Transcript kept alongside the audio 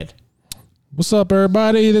What's up,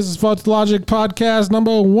 everybody? This is Faulty Logic Podcast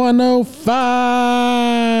number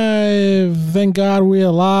 105. Thank God we're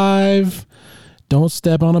alive. Don't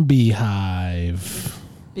step on a beehive.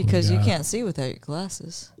 Because you can't see without your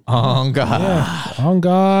glasses. On God. Yeah. On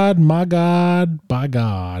God, my God, by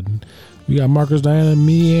God. We got Marcus Diana,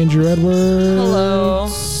 me, Andrew Edwards. Hello.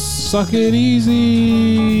 Suck it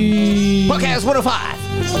easy. Podcast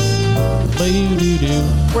 105.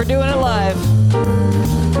 Play-doo-doo. We're doing it live.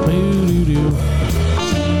 Play-doo-doo.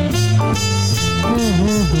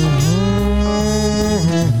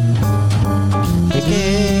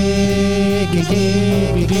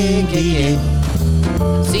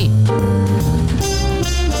 See.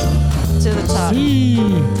 To the top. See. To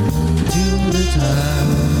the top.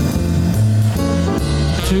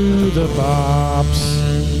 To the bops.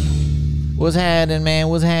 What's happening, man?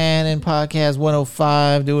 What's happening? Podcast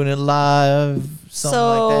 105, doing it live. Something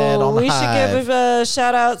like that on the we Hive. should give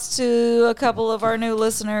shout outs to a couple of our new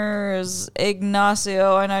listeners.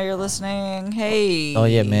 Ignacio, I know you're listening. Hey. Oh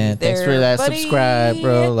yeah, man! Thanks for there, that. buddy. Subscribe,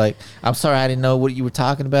 bro. Like, I'm sorry I didn't know what you were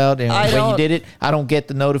talking about, and when you did it, I don't get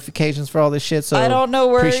the notifications for all this shit. So I don't know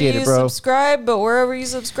where appreciate you it, bro. subscribe, but wherever you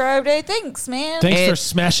subscribed, hey, thanks, man. Thanks for And-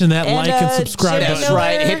 smashing that like and subscribe Jimmy button. That's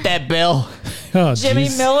right. Miller. Hit that bell. Oh, Jimmy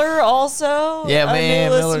geez. Miller also. Yeah, a man.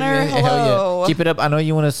 new Miller, listener. yeah, hell Hello. yeah. Keep it up. I know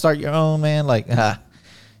you want to start your own, man. Like,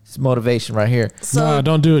 it's motivation right here. So, No,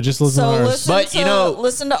 don't do it. Just listen so to ours. listen But, to, you know-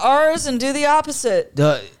 listen to ours and do the opposite.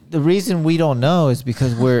 The reason we don't know is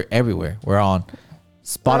because we're everywhere. We're on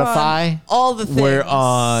Spotify. All the things. We're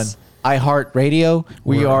on iHeartRadio.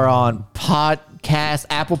 We are on Podcast,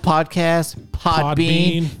 Apple Podcasts,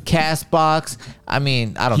 Podbean, Castbox. I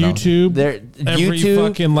mean, I don't YouTube. know. Every YouTube.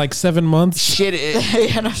 fucking like 7 months. Shit,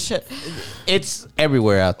 Yeah, no shit. it's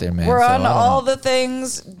everywhere out there, man. We're So, on I don't all know. the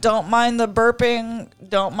things. Don't mind the burping.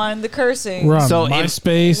 Don't mind the cursing. We're on So if-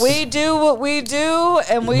 MySpace. We do what we do,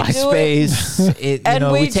 and we do it. MySpace.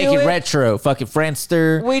 And we we take do it it- retro. Fucking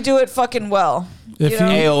Friendster, We do it fucking well. If you know?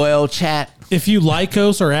 AOL chat. If you like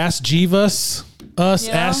us or ask Jeeves, us,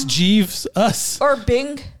 Yeah. ask Jeeves, us. Or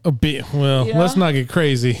Bing. Well, Yeah. let's not get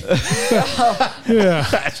crazy. Yeah.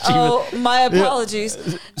 Oh, my apologies.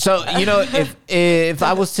 So if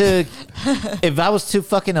I was to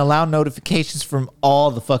fucking allow notifications from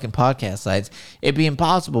all the fucking podcast sites, it'd be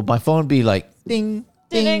impossible. My phone would be like ding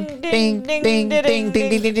ding ding ding ding ding ding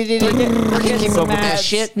ding ding ding ding. I can't keep up with that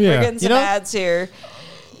shit. Yeah. We're getting some You know? ads here.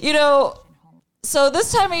 You know, so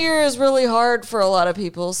this time of year is really hard for a lot of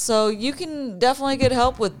people. So you can definitely get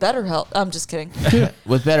help with BetterHelp. I'm just kidding.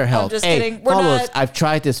 With BetterHelp. I'm just Hey, kidding. We're follow not- us. I've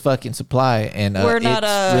tried this fucking supply and We're it's not,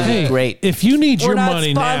 really Hey, great. if you need We're your not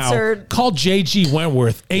money sponsored. now, call JG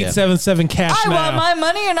Wentworth, 877 cash I now. want my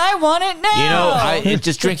money and I want it now.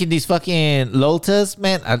 Just drinking these fucking Lotas,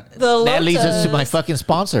 man. That leads us to my Lotas. fucking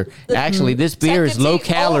sponsor. Actually, this beer is Tecate low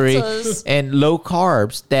calorie Lotas. and low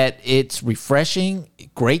carbs. That it's refreshing,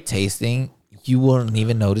 great tasting. You won't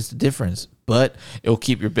even notice the difference, but it'll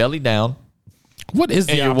keep your belly down. What is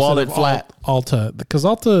the And your opposite wallet of flat. Alta? Because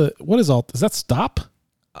Alta, what is Alta? Is that stop?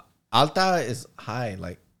 Alta is high,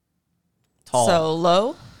 like tall. So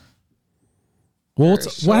low. Well, Very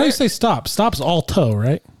why do you short. say stop? Stop's alto,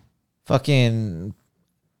 right? fucking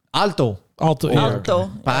alto. Alto. yeah, okay.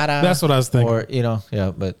 Alto. Para. That's what I was thinking. Or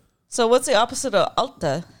yeah, but So what's the opposite of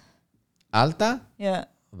alta? alta, Yeah.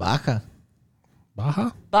 baja,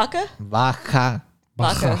 Baja? Baca? baja,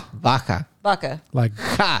 Baca. baja, Baca. like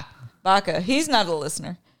Baca. He's not a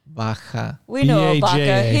listener. baja. We know a Baca.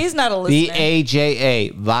 B-A-J-A. He's not a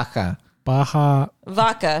listener. Baja, baja.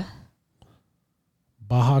 Vaca.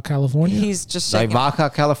 Baja, California? He's just Like shaking. Baja,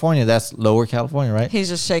 California. That's lower California, right? He's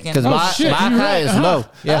just shaking. Because shit, you're Baja right. is low.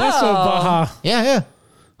 Yeah, I said Baja. yeah.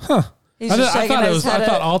 He's I just thought shaking it his was. head I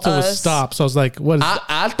thought at Alta was us. stop. So I was like, what is?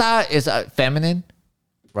 Alta is feminine,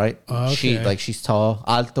 right? Okay. She's tall.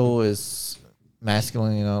 Alto is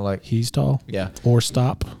masculine. You know, like He's tall. yeah. Or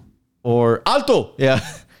stop. Or alto. Yeah.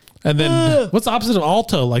 And then what's the opposite of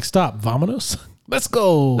alto? Like stop. Vamonos. Let's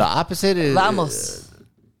go. The opposite is Vamos.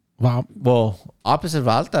 Well, opposite of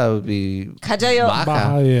alta would be Cajallo.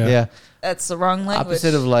 Baja, yeah. That's the wrong language.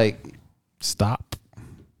 Opposite of like Stop.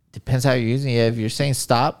 depends how you're using it. Yeah, if you're saying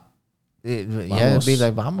stop, it'd be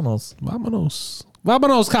like vámonos. Vamonos.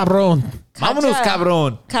 Vamonos, cabron. Vámonos,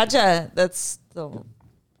 cabrón. Kaja. That's the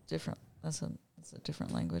different. That's a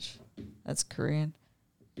different language. That's Korean.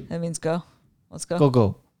 That means go. Let's go.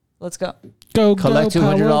 Go. Let's go. Go, Collect go,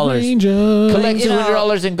 Power $200. Rangers. Collect You know,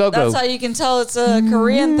 $200 and go. That's how you can tell it's a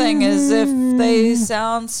Korean thing, is if they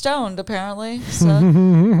sound stoned, apparently. So,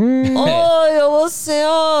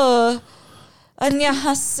 여보세요.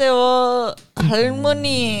 안녕하세요.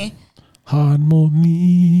 할머니.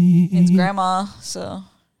 Harmony. Means grandma. So,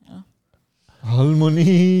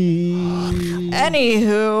 Harmony.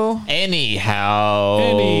 anywho, Anyhow.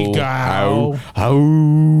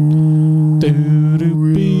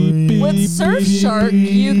 with Surfshark,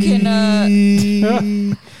 you can.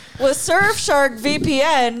 With Surfshark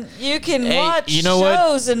VPN, you can Hey, watch you know what?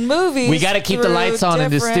 shows and movies. We got to keep the through lights on in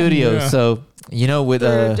the different- studio. Yeah. So, with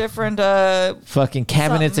through different. fucking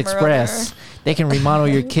Cabinets something or Express, other. they can remodel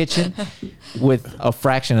your kitchen with a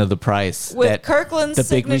fraction of the price. With that Kirkland's the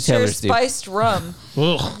big signature retailers do. spiced rum,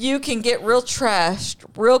 Ugh. you can get real trashed,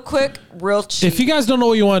 real quick, real cheap. If you guys don't know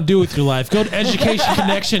what you want to do with your life, go to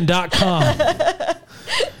educationconnection.com.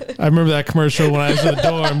 I remember that commercial when I was in the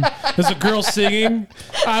dorm. There's a girl singing,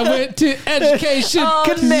 I went to Education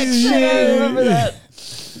Connection. I remember that.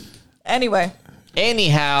 Anyway,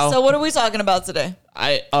 Anyhow, so what are we talking about today?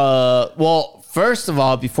 well, first of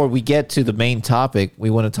all, before we get to the main topic, we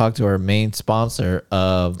want to talk to our main sponsor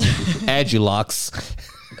of Edulux.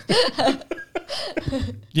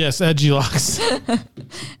 Yes, Edulux.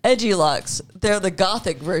 Edulux. They're the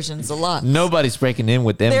gothic versions a lot. Nobody's breaking in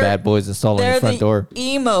with them They're- bad boys installing They're your front the door.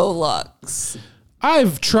 emo Lux.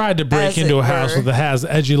 I've tried to break As into it a house were. that has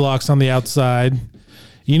Edulux on the outside.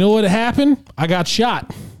 You know what happened? I got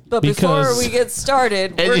shot. But before Because- we get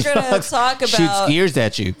started, we're going to Edulux talk shoots about. ears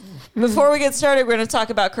at you. Before we get started, we're going to talk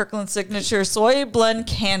about Kirkland's signature soy blend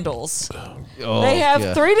candles. Oh, They have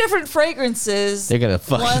yeah. 3 different fragrances. They're gonna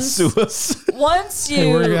fucking Once- sue us. Once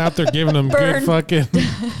Hey, we're you out there giving them Burn. good fucking.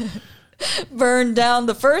 burn down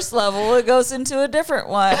the first level, it goes into a different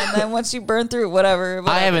one, and then once you burn through it, whatever.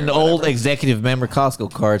 I have an whatever. old executive member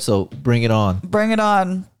Costco card, so bring it on. Bring it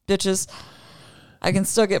on, bitches. I can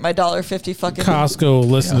still get my $1.50 fucking. Costco will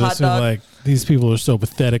listen to Hot this and be dog. like, these people are so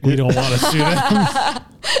pathetic. We don't want to sue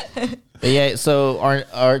them. But yeah, so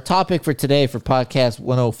our topic for today for podcast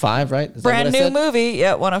 105, right? Is that Brand what I new said? movie.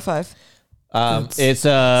 Yeah, 105. It's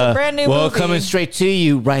a brand new movie. coming straight to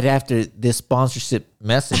you right after this sponsorship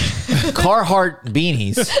message. Carhartt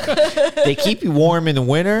beanies. They keep you warm in the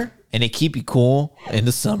winter and they keep you cool in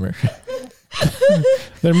the summer.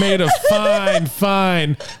 They're made of fine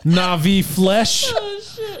Navi flesh.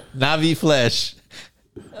 Navi flesh.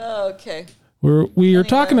 Okay. We are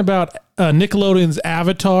talking about Nickelodeon's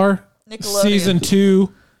Avatar, Nickelodeon. season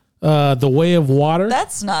 2, The Way of Water.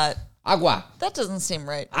 That's not. Agua. That doesn't seem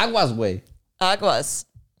right. Agua's way. Aguas.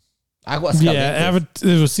 Agua's Yeah,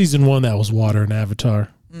 it was season 1 that was water in Avatar.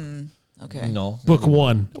 Okay. No. Book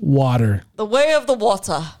 1, Water. The Way of the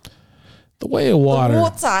Water. The Way of Water.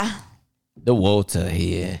 Water. The water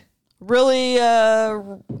here. Really,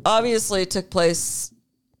 obviously took place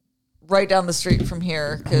right down the street from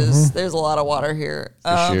here because there's a lot of water here.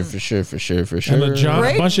 For sure. And a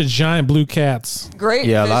Great. bunch of giant blue cats. Great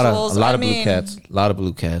Yeah, visuals. a lot I of blue mean, cats. A lot of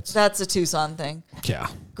blue cats. That's a Tucson thing. Yeah.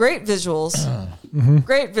 Great visuals.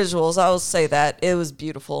 Great visuals. I will say that. It was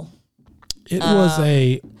beautiful. It was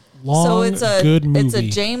a long, So it's a good movie. it's a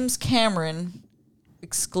James Cameron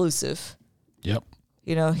exclusive. Yep.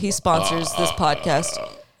 You know, he sponsors this podcast.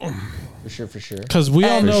 For sure. Because we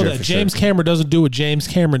all For know sure, that for James Cameron doesn't do what James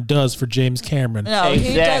Cameron does for James Cameron. No,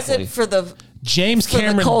 he does Exactly. it for the James For the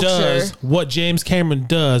Cameron culture. does what James Cameron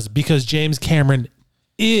does because James Cameron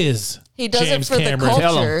is he does James it for Cameron. the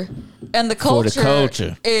Tell culture, and the For the culture,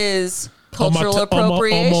 culture. is cultural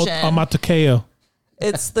appropriation. Omatokeo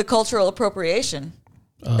It's the cultural appropriation.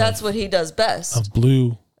 That's what he does best of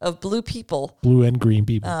blue of blue people. and green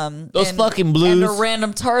people. Those and- fucking blues. And a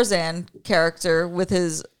random Tarzan character with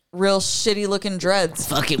his real shitty looking dreads.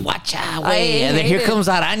 Fucking watch out. I Way. And then hate here it. comes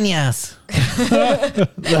arañas.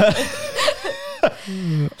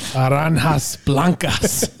 Aranjas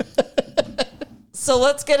blancas. So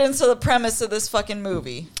let's get into the premise of this fucking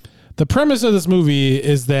movie. The premise of this movie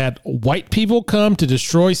is that white people come to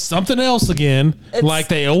destroy something else again, like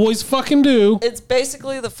they always fucking do, It's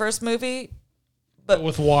basically the first movie,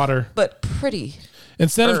 with water. but pretty.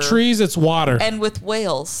 Instead of trees, it's water. And with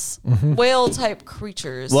whales. Mm-hmm. Whale type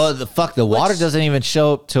creatures. Well, the water doesn't even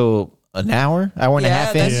show up till an hour and a yeah,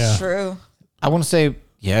 half in. that's Yeah. true. I want to say,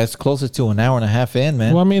 yeah, it's closer to an hour and a half in,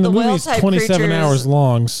 man. Well, I mean, the The whale movie's type 27 creatures- hours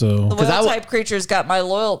long, so The 'Cause whale I w- type creatures got my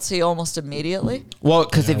loyalty almost immediately. Well,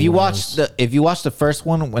 because if you watch the first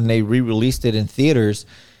one when they re-released it in theaters,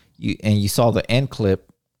 you saw the end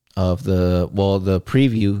clip of the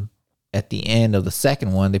preview at the end of the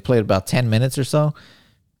second one. They played about 10 minutes or so,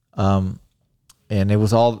 and it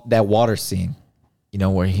was all that water scene,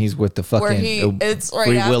 where he's with the fucking Where it's right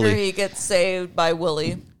Free after Willy. he gets saved by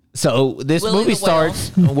Willie. So this Willy movie the whale.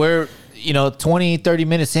 starts. We're 20, 30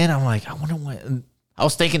 minutes in. I'm like, I wonder when. I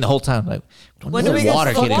was thinking the whole time, like, When do we get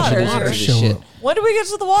to the water? this shit? When do we get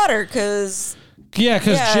to the water? Because Yeah,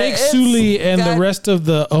 because Yeah, Jake it's Sully and got- the rest of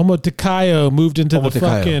the Omotecayo moved into the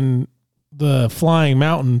Omotecayo. the flying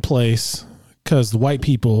mountain place because the white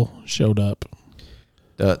people showed up.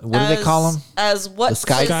 What do they call them? As what The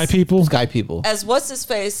Sky people? Sky people. As what's his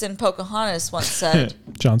face in Pocahontas once said,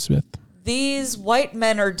 John Smith. these white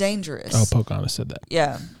men are dangerous. Oh, Pocahontas said that.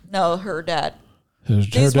 Yeah. No, her dad. Her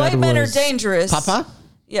These dad white men are was dangerous. Papa?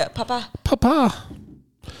 Yeah, Papa. Papa.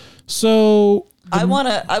 So I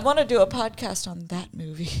wanna do a podcast on that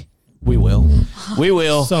movie. We will. We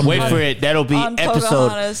will. Someday. Wait for it. That'll be On episode.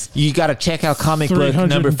 Pocahontas. You got to check out comic book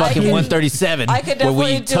number 350. fucking I can- 137 I could where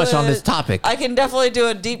definitely we touch on this topic. I can definitely do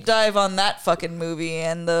a deep dive on that fucking movie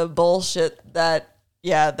and the bullshit that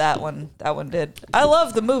that one did. I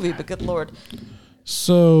love the movie, but good lord.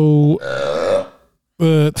 So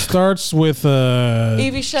it starts with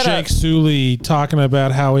Evie, shut Jake up. Sully talking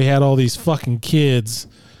about how he had all these fucking kids.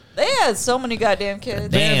 They had so many goddamn kids.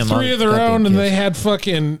 They had Damn, 3 of their goddamn own, and kids. they had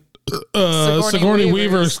fucking Sigourney Sigourney Weaver's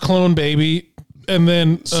Weaver's clone baby, and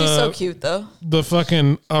then She's so cute though. the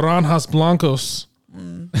fucking Aranjas Blancos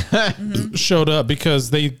showed up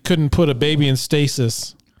because they couldn't put a baby in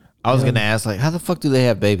stasis. I was going to ask, like, how the fuck do they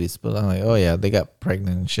have babies? But I'm like, oh, yeah, they got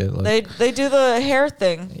pregnant and shit. Like, They do the hair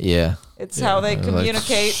thing. yeah. It's how they Like-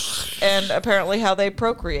 communicate and apparently how they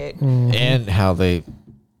procreate. And how they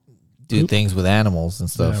do things with animals and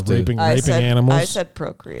stuff, Yeah, too. raping I animals. said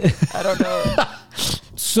procreate. I don't know.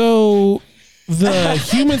 So the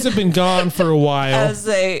humans have been gone for a while. As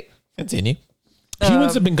they Continue.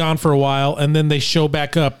 Humans have been gone for a while, and then they show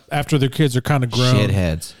back up after their kids are kind of grown.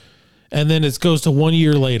 Shitheads. And then it goes to 1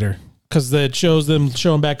 year later because it shows them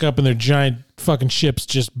showing back up in their giant fucking ships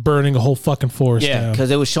just burning a whole fucking forest Yeah, down.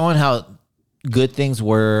 because it was showing how good things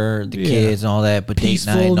were, the Yeah. kids and all that, but date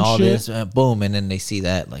Peaceful night and and all shit. this, boom, and then they see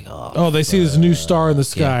that, like, Oh, they see this new star in the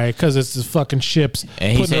sky because it's the fucking ships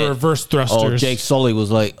And he putting the said- reverse thrusters. Oh, Jake Sully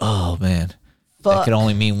was like, oh, man, that Fuck. could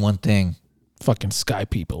only mean one thing. Fucking sky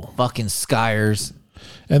people. Fucking Skyers.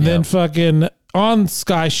 And then Yep. fucking on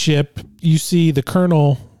sky ship, you see the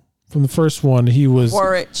colonel from the first one. He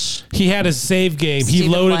had his save game. He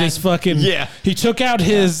Stephen loaded Lang. his fucking. Yeah. He took out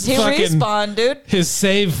his he fucking. respawned, dude.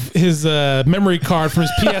 His memory card from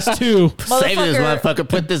his PS2. Save this Motherfucker. motherfucker.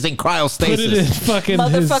 Put this in Put it in cryostasis. fucking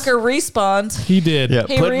Motherfucker respawned. He did. Yeah.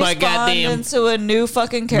 He Put my respawned goddamn into a new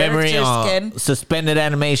fucking memory character on skin. suspended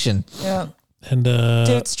animation. Yeah. And Dude,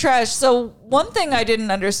 it's trash. So one thing I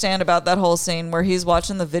didn't understand about that whole scene where he's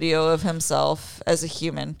watching the video of himself as a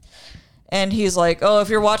human, and he's like, "Oh, if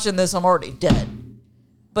you're watching this, I'm already dead."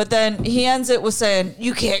 But then he ends it with saying,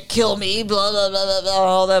 "You can't kill me," blah blah blah blah blah,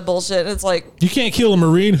 all that bullshit. And it's like, you can't kill a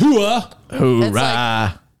Marine. Hooah!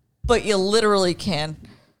 Hoorah. but you literally can,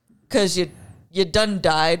 because you done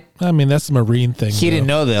died. I mean, that's a Marine thing. He didn't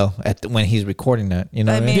though. know, though, when he's recording that. You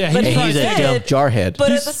know I what mean, Yeah, but he he he's a did. dumb jarhead. But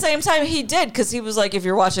He's- at the same time, he did, because he was like, "If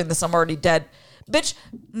you're watching this, I'm already dead." Bitch,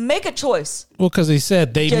 make a choice. Well, because he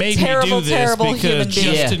said they You made me terrible, do this terrible because human just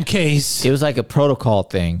being. Yeah. in case. It was like a protocol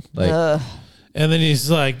thing. Like, And then he's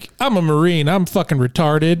like, "I'm a Marine. I'm fucking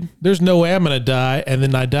retarded. There's no way I'm gonna die." And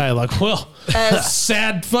then I die. Like, well, As-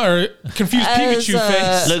 sad, confused As, Pikachu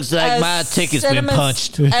face. looks like as my ticket's been Cinema-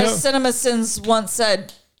 punched. As CinemaSins once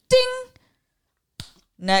said, "Ding."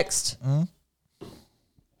 Next,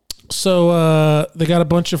 So they got a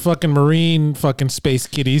bunch of fucking Marine fucking space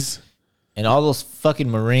kitties. And all those fucking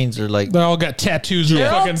Marines are like, They all got tattoos. They're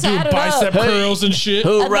They're all fucking doing tatted bicep up. curls and shit.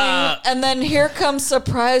 hoorah. and then here comes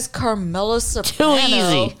surprise Carmela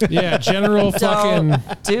Soprano. easy. Yeah, General fucking.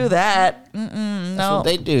 Don't do that. No, That's what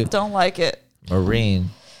they do. don't like it.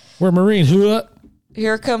 Marine. We're Marine. Hooah!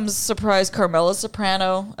 Here comes surprise Carmela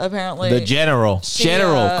Soprano. Apparently, The general.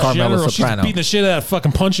 General Carmelo General. Soprano. She's beating the shit out of that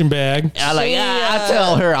fucking punching bag. I like, She, I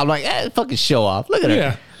tell her, I'm like, fucking show off. Look at her.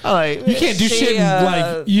 Yeah. I'm like, You can't do She, shit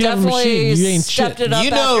like you have a definitely machine. You ain't stepped shit. it up You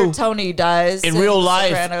know, after Tony dies. in real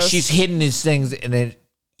life, Sopranos. she's hidden these things, and then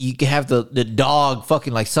you can have the dog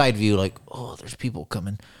fucking like side view, like, oh, there's people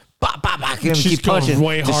coming. Bop, bop, bop. And She's keep punching going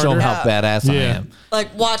way to show them harder. how badass I Yeah. am.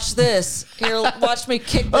 like, watch this. Here, watch me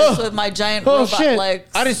kick this with my giant Oh robot shit! legs.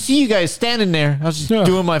 I didn't see you guys standing there. I was just Yeah.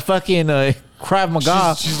 doing my fucking Krav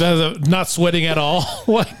Maga. She's not sweating at all.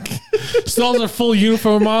 Like, still has her full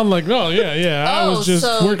uniform on. Like, oh yeah. I Oh, was just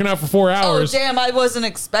so- working out for 4 Oh hours. damn! I wasn't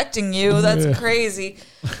expecting you. That's Yeah. crazy.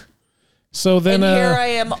 So then, And here I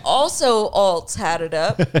am, also all tatted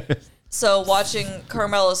up. So watching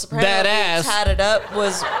Carmela Soprano That be ass. tatted up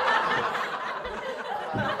was.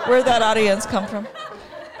 Where'd that audience come from?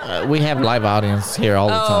 We have live audience here all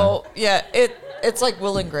the time. Oh yeah, it's like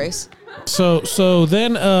Will and Grace. so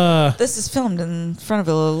then, This is filmed in front of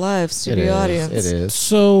a live It studio is. audience. It is.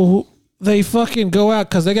 so they fucking go out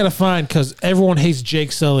because they got to find, because everyone hates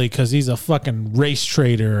Jake Sully because he's a fucking race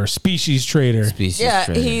traitor or species traitor. Species Yeah,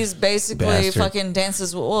 traitor. he's basically Bastard. fucking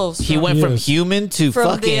Dances with Wolves. He went from Yes. human to from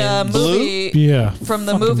fucking the blue. movie. Yeah. From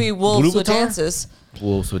the Fucking movie Wolves with Blubatar? Dances.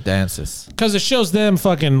 Wolves with dances. Because it shows them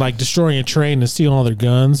fucking like destroying a train and stealing all their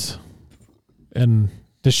guns. And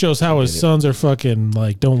this shows how his sons are fucking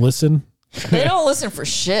like, don't listen. They don't listen for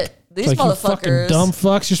shit. These Like, you fucking motherfuckers. dumb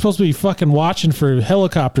fucks. You're supposed to be fucking watching for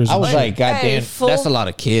helicopters. I and was shit. like, God Hey, damn, full- that's a lot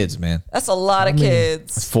of kids, man. That's a lot of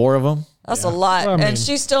kids. 4 of them. That's a lot. Well, I mean- And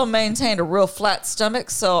she still maintained a real flat stomach.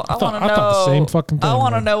 So I thought- want to I know. thought the same fucking thing, I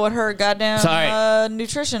want to man. know what her goddamn Sorry.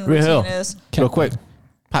 nutrition Real routine Hill. is. Real quick,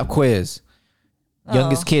 pop quiz.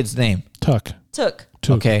 Youngest kid's name. Tuck. Took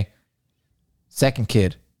Okay. Second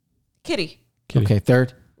kid. Kitty, Kitty. Okay.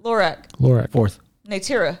 Third. Lorak, Lorak. Fourth.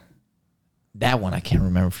 Natira. That one I can't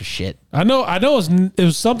remember for shit. I know it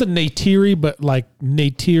was something Neytiri, but like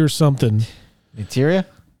Neytir something. Materia?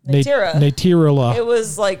 Natira. Neytirila. It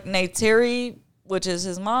was like Neytiri, which is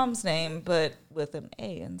his mom's name, but with an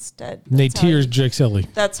A instead. Neytir's Jake Sully.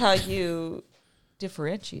 That's how you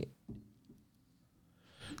differentiate.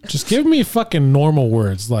 Just give me fucking normal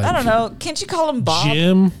words like I don't know. Can't you call him Bob?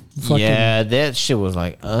 Jim. Fucking, Yeah, that shit was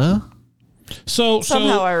like, So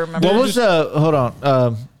Somehow I remember. What was hold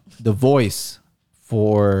on, the voice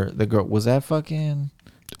for the girl? Was that fucking?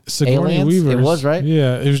 Sigourney Aliens? Weaver. It was, right?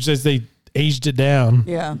 Yeah, it was just they aged it down.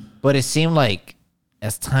 Yeah. But it seemed like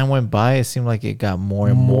as time went by, it seemed like it got more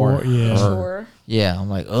and more. More, yeah. her. Sure. Yeah, I'm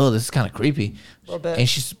like, oh, this is kind of creepy. A little bit. And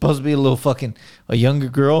she's supposed to be a younger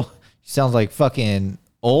girl. She sounds like fucking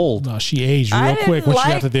old. No, she aged I real quick didn't when she got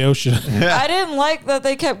like- to the ocean. I didn't like that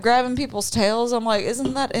they kept grabbing people's tails. I'm like,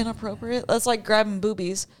 isn't that inappropriate? That's like grabbing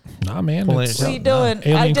boobies. Nah, man. Pulling it's- it What are you doing?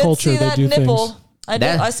 Alien I did culture, see they that do nipple. things.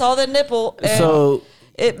 That- I saw the nipple, and So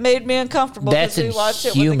it made me uncomfortable that's because we watched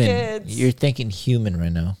it human. with the kids. You're thinking human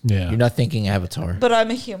right now. Yeah. You're not thinking Avatar. But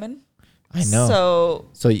I'm a human. I know. So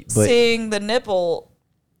but seeing the nipple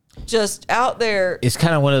just out there, it's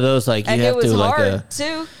kind of one of those like you and it have was to like hard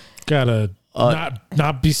too. Gotta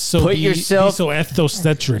not be so put be yourself- so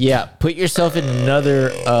ethnocentric. yeah, put yourself in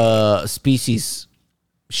another species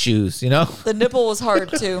shoes. You know. The nipple was hard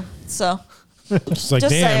too. So It's like,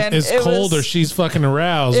 Just damn, saying, it's it cold was- or she's fucking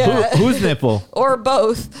aroused. Yeah. Whose nipple? or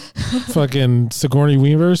both. Fucking Sigourney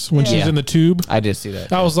Weaver's when she's Yeah. in the tube. I did see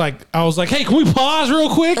that. I was like, hey, can we pause real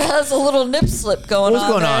quick? Has a little nip slip going What's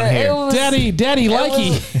on. going on there. here? It was, Daddy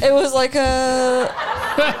likey. It was like a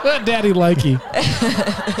Daddy likey.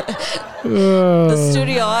 the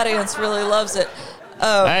studio audience really loves it.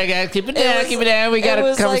 All right, guys, keep it It down. was- Keep it down. We got it a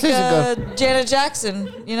was conversation like going. Janet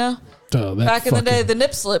Jackson, you know, Oh, that back in the fucking- day, the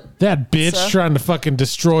nip slip. That bitch So? trying to fucking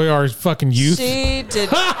destroy our fucking youth. She did.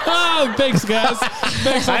 Thanks, guys.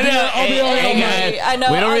 Thanks. I know. I'll be all Hey, night. guys, I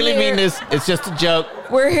know, we don't I'm really here. mean this. It's just a joke.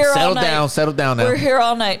 We're here all Settle night. down. Settle down now. We're here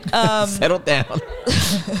all night. Settle down.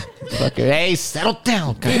 Fucker. Hey, settle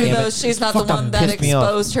down. God Even damn though it. she's not the Fucking one that pissed me off.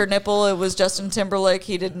 exposed her nipple, it was Justin Timberlake.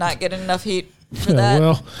 He did not get enough heat for Yeah, that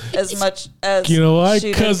well, as much as You know why? she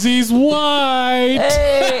did. Because he's white.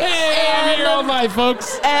 Hey, Hey, I'm here all night,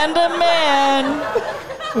 folks. and a man.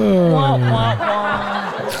 Wah, wah,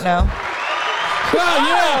 wah. No. Oh,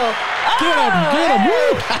 yeah. Get him.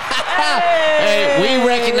 Woo. Hey, we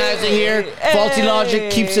recognize it here. Faulty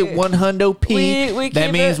Logic keeps it 100p. We That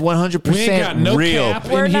keep means it- 100% We ain't got no real. cap.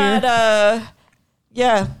 We're in here. not.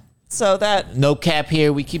 Yeah. So that No cap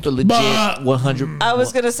here. We keep it legit Bah. 100. I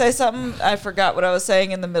was gonna say something. I forgot what I was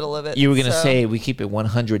saying in the middle of it. You were gonna So say we keep it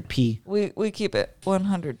 100p. we keep it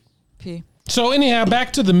 100p. So anyhow,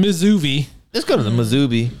 back to the Mizuvi. Let's go to the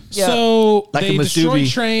Mizubi. Yeah. So Like they a destroy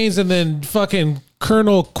Mitsubishi. trains, and then fucking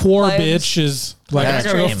Colonel Quarbitch is like, Yeah, I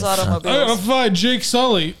gotta go. Trains, I gotta automobiles. find Jake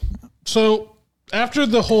Sully. So after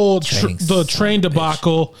the whole Training the train son of a bitch.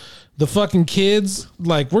 debacle, the fucking kids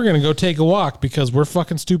like, we're gonna go take a walk because we're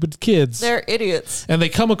fucking stupid kids. They're idiots. And they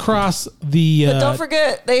come across the But don't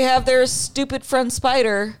forget, they have their stupid friend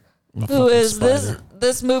Spider, who is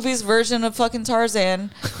this movie's version of fucking Tarzan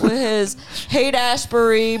with his Haight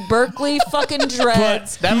Ashbury, Berkeley fucking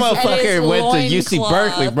dreads. That and his motherfucker went to UC loincloth.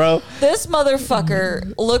 Berkeley, bro. This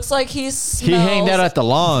motherfucker looks like he He hanged out at the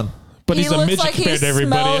lawn. but he's a looks midget like he compared to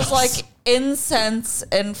everybody smells else. like incense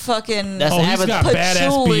and fucking That's Oh, he's got Avatar.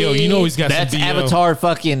 badass BO. You know he's got That's some BO. Avatar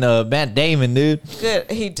fucking Matt Damon, dude. good.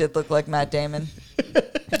 He did look like Matt Damon.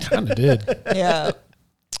 Kind of did. Yeah.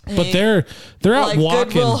 But they're out like walking.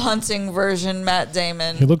 Goodwill Hunting version Matt He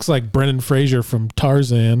Damon. looks like Brendan Fraser from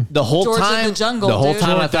Tarzan. The whole George of time, the Jungle, the whole dude.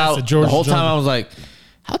 time I That's the thought, George the whole of the time I Jungle. was like,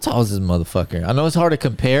 how tall is this motherfucker? I know it's hard to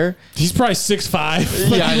compare. He's probably 6'5".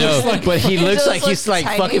 Yeah, I know, but he looks does like look he's like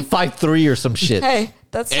tiny. fucking 5'3" or some shit. Hey,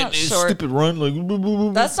 That's And not his short. stupid run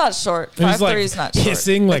like. That's not short. And he's 5'3" like is not short.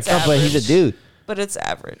 hissing like It's No, but he's a average. dude. But it's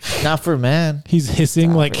average. Not for a man. he's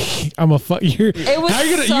hissing like I'm a fuck. You're, It was how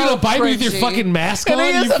you gonna so you gonna bite me with your cringy. fucking mask And on?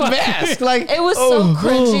 he has You a fucking- mask. Like It was oh, so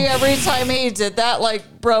cringy every time he did that.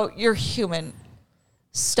 Like, bro, you're human.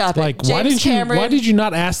 Stop Like, it. why did you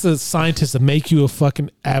not ask the scientists to make you a fucking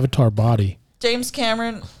avatar body? James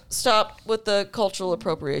Cameron, stop with the cultural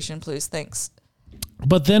appropriation, please. Thanks.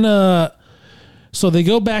 But then, so they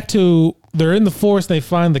go back to, they're in the forest. They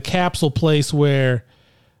find the capsule place where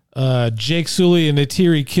Jake Sully and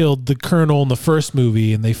Neytiri killed the colonel in the first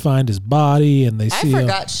movie, and they find his body, and they I see.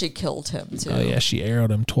 forgot she killed him too. Oh yeah, she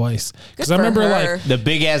arrowed him twice. Good Because I for remember her. like. the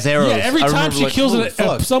big ass arrows. Yeah, every I time remember, she like, kills holy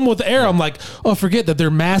fuck. someone with the arrow, I'm like, oh, forget that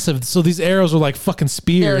they're massive. So these arrows are like fucking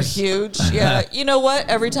They're spears. huge. Yeah. You know what?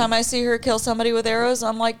 Every time I see her kill somebody with arrows,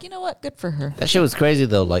 I'm like, you know what? Good for her. That shit was crazy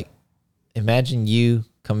though. Like, imagine you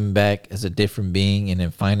coming back as a different being and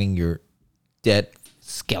then finding your dead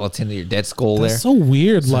skeleton or your dead skull there. That's so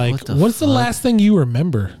weird. like, Like, what the what's the fuck? last thing you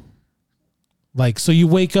remember? Like, so you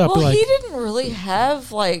wake up, Well, like, he didn't really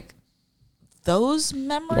have like those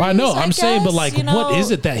memories. well, I know, I'm saying, but guess, like, you know? what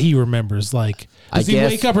is it that he remembers? Like, I does he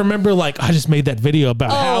guess- wake up, remember, like, I just made that video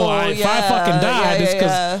about how if I fucking died, it's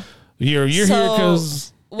because you're here So,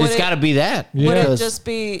 because Would It's it- got to be that. Yeah. Would it because just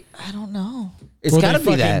be? I don't know. it's got to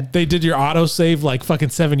be that. They did your auto save like fucking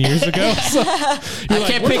 7 years ago. So you're I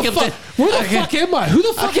can't where pick the up fuck, where the fuck am I? Who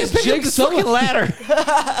the fuck is Jake Sully? ladder.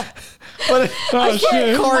 But Oh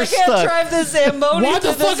shit! car I can't stuck. drive the Zamboni Why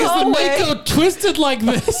through the fuck this is the hallway. Mako twisted like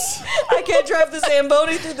this? I can't drive the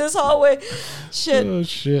Zamboni through this hallway. Shit. Oh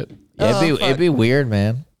shit! Yeah, Oh, it'd be weird,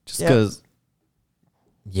 man. Just Yeah. because.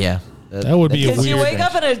 Yeah, That would be a Because you weird wake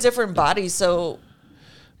up in a different body, so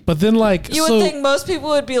But then like you so would think most people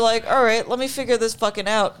would be like, all right, let me figure this fucking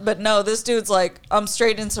out. But no, this dude's like, I'm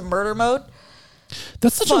straight into murder mode.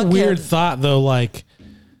 that's such a fuck weird him. thought though. Like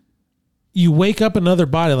you wake up in another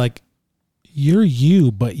body, like you're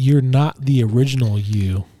you, but you're not the original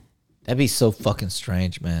you. that'd be so fucking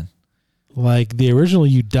strange, man. Like the original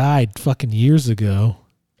you died fucking years ago.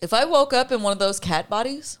 If I woke up in one of those cat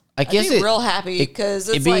bodies, I I'd guess be it- real happy it- because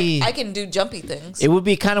it'd it's be- like I can do jumpy things. It would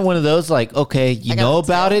be kind of one of those like, okay, you I got know a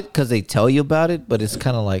about tail. it because they tell you about it, but it's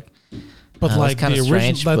kind of like, But like kind the of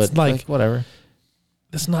original, strange. that's But like whatever.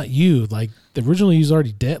 that's not you. Like the original you's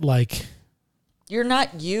already dead. Like You're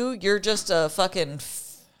not you. You're just a fucking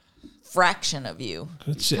fraction of you.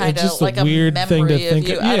 it's Kind just of like a weird a thing to memory think. of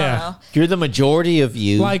you. Of. I don't Yeah, know. You're the majority of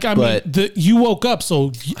you. like I but mean, you woke up,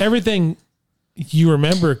 so everything you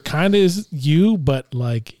remember kind of is you, but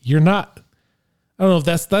like you're not. I don't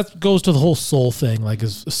know if that goes to the whole soul thing. Like,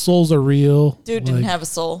 is souls are real? Dude didn't Like, have a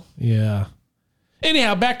soul. Yeah.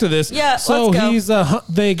 Anyhow, back to this. Yeah, So let's go.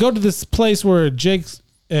 he's they go to this place where Jake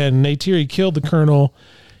and Neytiri killed the colonel,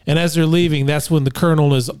 and as they're leaving, that's when the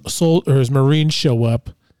colonel and his Marines show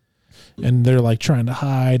up, and they're like trying to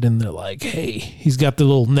hide, and they're like, "Hey," he's got the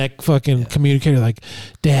little neck fucking communicator, like,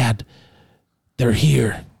 "Dad, they're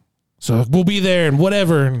here, so we'll be there and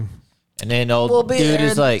whatever." And then old We'll be dude there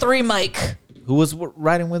is in like, 3 Mike. who was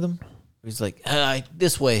riding with him? He's like,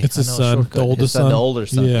 this way. It's his I know a son, shortcut. the oldest His son, son. the older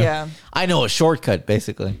son. Yeah. Yeah. I know a shortcut,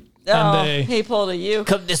 basically. Oh, they- he pulled a you.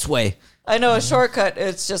 Come this way. I know a shortcut.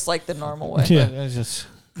 It's just like the normal way. yeah. It's just,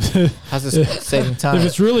 how's this saving time? If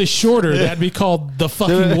it's really shorter, that'd be called the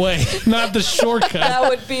fucking way, not the shortcut. That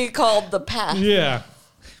would be called the path. Yeah.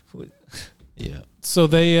 yeah. So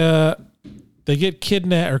they get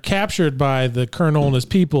kidnapped or captured by the colonel and his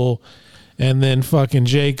people, and then fucking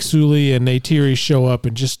Jake Sully and Neytiri show up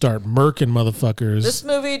and just start murking motherfuckers. This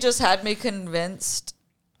movie just had me convinced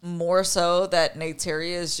more so that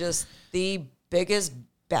Neytiri is just the biggest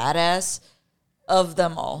badass of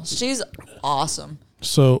them all. She's awesome.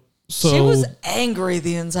 so She was angry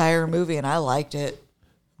the entire movie, and I liked it.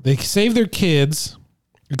 they save their kids,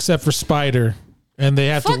 except for Spider, and they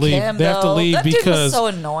have Fuck to leave. him, They have to though. leave That dude was because so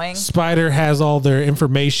annoying. Spider has all their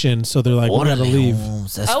information. So they're like, we gotta Orderly leave.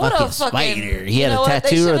 Holmes, that's I would've fucking fucking- Spider. He you had know a what? They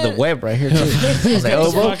tattoo of the should've- web right here too. I was like,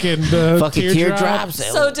 oh, bro. Fucking Fucking teardrops.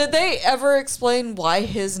 teardrops. So did they ever explain why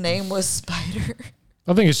his name was Spider?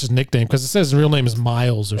 I think it's just nickname because it says his real name is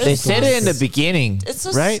Miles or something. They said it in the beginning. It's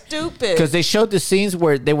so right? stupid. Because they showed the scenes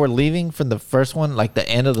where they were leaving from the first one, like the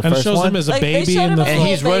end of the And it first shows one. him as a Like, they baby showed in him the as a and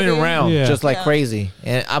little he's running baby. around Yeah. just like Yeah. crazy.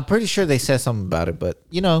 And I'm pretty sure they said something about it, but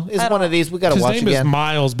you know, it's I one don't- of these we gotta His watch name is again.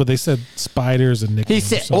 Miles, but they said Spider is a nickname. He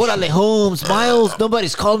said, So- "Orale Holmes, Miles.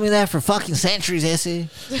 Nobody's called me that for fucking centuries, Essie."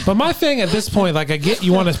 But my thing at this point, like, I get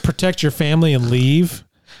you want to protect your family and leave,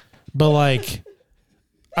 but like,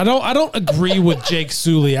 I don't agree with Jake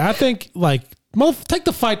Sully. I think like take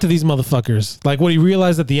the fight to these motherfuckers. Like when he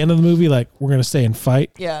realized at the end of the movie, like we're gonna stay and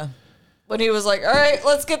fight. Yeah. When he was like, all right,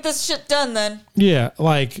 let's get this shit done then. Yeah,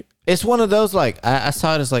 like It's one of those, like, I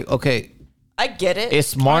saw it as like, okay, I get it. it's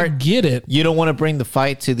smart. I get it, You don't want to bring the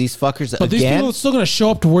fight to these fuckers but these again. people are still gonna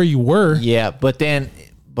show up to where you were. Yeah, but then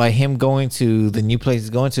by him going to the new place he's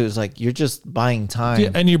going to, it's like you're just buying time.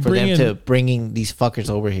 Yeah, and you're for them bringing- to bringing these fuckers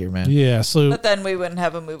over here, man. Yeah, so but then we wouldn't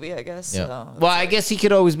have a movie, I guess. Yeah. So Well, I guess he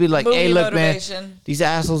could always be like, movie "Hey, look, man, motivation. these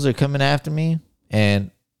assholes are coming after me, and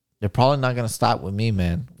they're probably not gonna stop with me,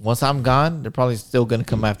 man. Once I'm gone, they're probably still gonna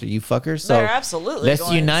come after you fuckers. So They're absolutely let's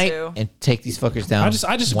going unite to. and take these fuckers down." I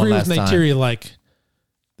just one agree with last Nate time. Terry. Like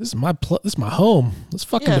this is my this is my home. Let's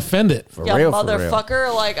fucking Yeah. defend it. For Yeah, real, for real.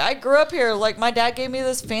 motherfucker. Like, I grew up here. Like, my dad gave me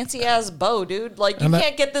this fancy ass bow, dude. Like, you And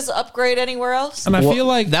can't get this upgrade anywhere else. And I Well, feel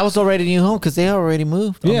like that was already new home because they already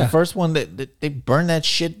moved. On Yeah. the first one that they burned that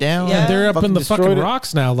shit down. Yeah. they're up in the fucking destroyed it.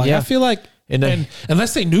 rocks now. Like Yeah. I feel like, And and, then-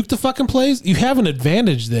 unless they nuke the fucking place, you have an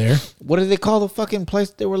advantage there. What do they call the fucking place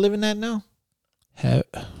they were living at now?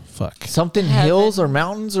 Fuck. Something Heaven. hills or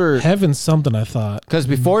mountains or Heaven something I thought. because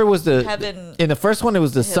before it was the Heaven in the first one it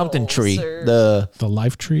was the something Hills tree, or- the The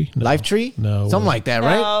life tree? No. life tree, No. something like that,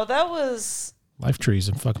 right? No, that was. Life trees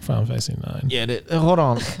in fucking Final Fantasy 9. Yeah. Hold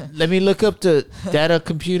on, let me look up the data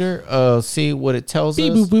computer. See what it tells us.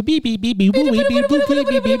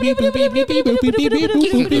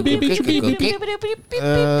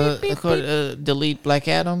 Delete Black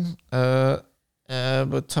Adam.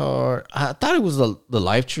 Avatar. I thought it was the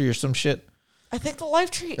life tree or some shit. I think the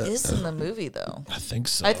life tree is in the movie, though. I think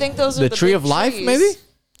so. I think those are The the tree big of life, trees. maybe.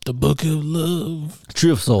 the Book of Love.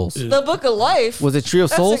 Tree of Souls. The Book of Life. Was it Tree of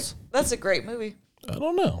Souls? That's a great movie. I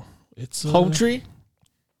don't know. It's Home Tree.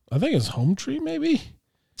 I think it's Home Tree, maybe.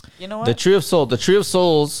 You know what? The Tree of Souls. The Tree of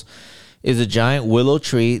Souls is a giant willow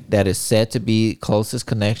tree that is said to be closest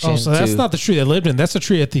connection. Oh, so that's to, not the tree they lived in. That's the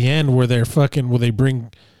tree at the end where they're fucking where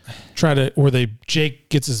they Jake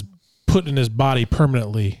gets his put in his body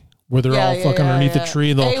permanently. Where they're all fucking underneath the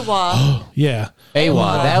tree and they'll Awa. yeah.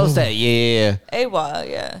 Awa. That was that. Yeah. Awa,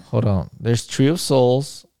 yeah. Hold on. There's Tree of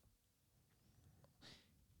Souls.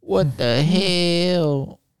 What the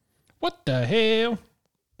hell? What the hell?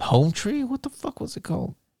 Home Tree? What the fuck was it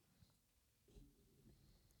called?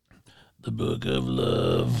 The Book of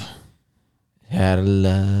Love. How to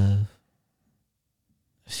Love.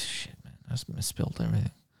 Shit, man. I just misspelled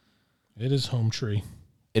everything. It is Home Tree.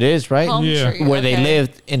 It is, right? Home Yeah. tree, Where they okay.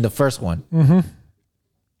 lived in the first one.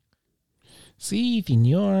 See,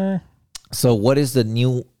 senor. So what is the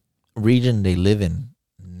new region they live in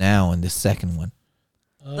now in the second one?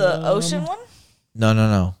 The ocean one?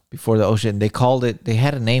 No. Before the ocean, they called it. They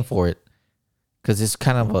had a name for it because it's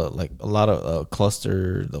kind of a lot of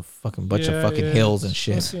cluster, the fucking bunch of fucking hills and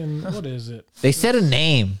shit. Fucking, what is it? They said a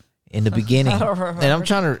name in the beginning, don't remember. and I'm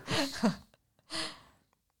trying to.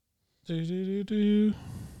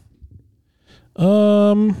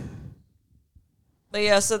 But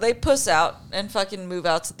yeah, so they puss out and fucking move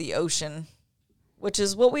out to the ocean, which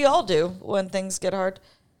is what we all do when things get hard.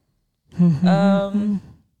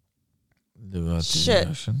 Shit.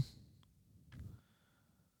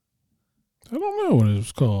 I don't know what it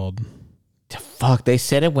was called. Fuck, they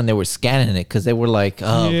said it when they were scanning it because they were like,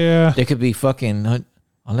 oh, Yeah. there could be fucking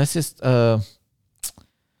unless it's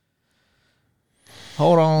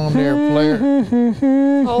Hold on there, player.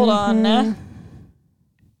 Hold on now.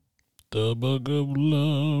 The Book of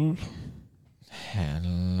Love.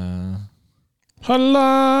 Hello.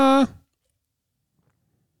 Holla.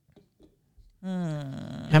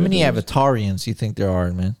 How many Avatarians do you think there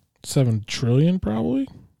are, man? 7 trillion, probably.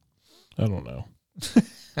 I don't know.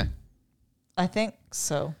 I think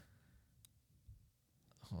so.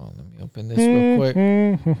 Hold on, let me open this real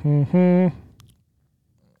quick.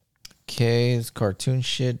 Okay, it's cartoon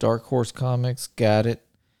shit. Dark Horse Comics, got it.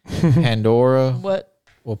 Pandora. What?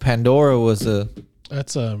 Well, Pandora was a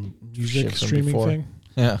That's a music Shit from streaming before. thing.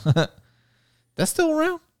 yeah. That's still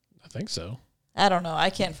around? I think so. I don't know. I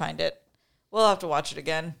can't find it. We'll have to watch it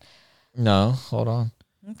again. No, hold on.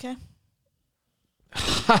 Okay.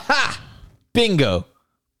 Bingo.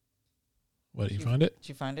 What, do you find it? Did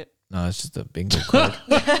you find it? No, it's just a bingo card.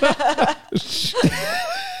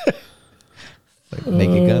 Like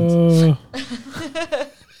Naked Guns.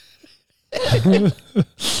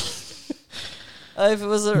 If it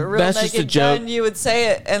was a real That's just a naked joke. gun, you would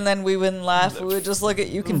say it, and then we wouldn't laugh. We would just look at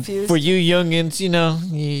you confused. For you youngins,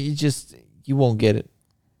 you won't get it.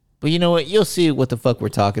 But you know what? You'll see what the fuck we're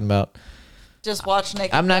talking about. Just watch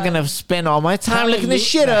naked. I'm not Gun. gonna spend all my time looking this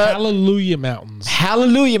shit The up. Hallelujah Mountains.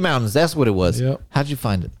 Hallelujah Mountains. That's what it was. Yep. How'd you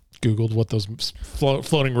find it? Googled what those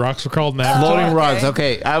floating rocks were called now. Floating okay. rocks.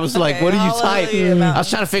 Okay. I was like, Okay, what do you type? Hallelujah Mountain. I was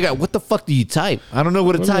trying to figure out what the fuck do you type? I don't know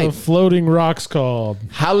what to What are type. the floating rocks called?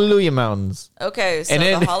 Hallelujah Mountains. Okay, so And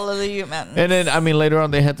then- the Hallelujah Mountain. And then, I mean, later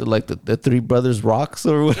on, they had the Three Brothers Rocks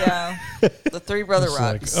or whatever. Yeah, the Three Brother It's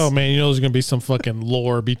like, Rocks. oh man, you know there's gonna be some fucking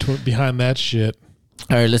lore behind that shit.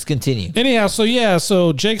 All right, let's continue. Anyhow,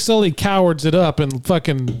 so Jake Sully cowards it up and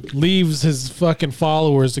fucking leaves his fucking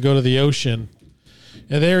followers to go to the ocean.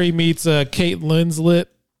 And there he meets Kate Winslet,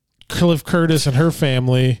 Cliff Curtis, and her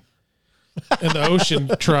family and the Ocean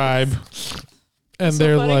tribe. And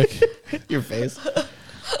they're funny. like, Your face.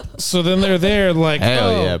 so then they're there like, Hell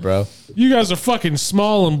oh, yeah, bro. you guys are fucking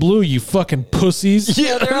small and blue, you fucking pussies.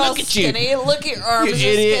 Yeah, they're all look at you. skinny. Look at your arms, You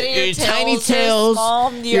you're idiot. skinny. Your Your tails, tiny you're tails.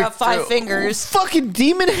 small. You Your have 5 throat- fingers. Fucking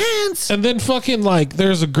demon hands. And then fucking like,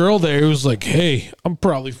 there's a girl there who's like, hey, I'm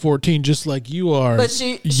probably 14 just like you are, But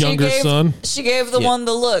she younger gave, son. She gave the one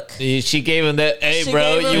the look. She gave him that. Hey, She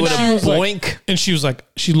bro, gave him you would that- have She was like- boink. And she was like,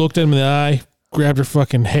 she looked at him in the eye, grabbed her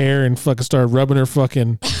fucking hair, and fucking started rubbing her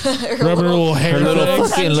fucking, rubbing her little hair, Her little things,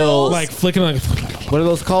 fucking tendrils. little, like flicking like, what are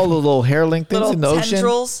those called? The little hair link things Little in the ocean?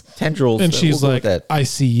 tendrils. Tendrils. and she's We'll go like, with that. I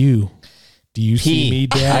see you. Do you see me,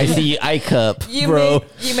 I Dad? see I cup, You bro.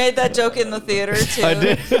 you made that joke in the theater too. I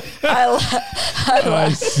did. I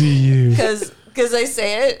see you. because they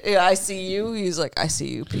say it. Yeah, I see you. He's like, I see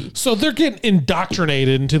you, Pete. So they're getting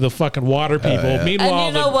indoctrinated into the fucking water people. yeah. Meanwhile,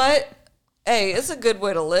 And you know what? Hey, it's a good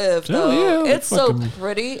way to live, Hell though. yeah, It's so fucking-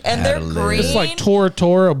 pretty, and How they're to live. green. it's like Tora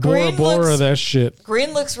Tora, Bora Green Bora, looks- that shit.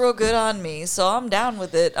 Green looks real good on me, so I'm down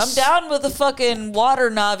with it. I'm down with the fucking water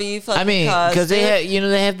Navi. Fucking I mean, because they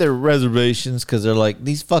have their reservations because they're like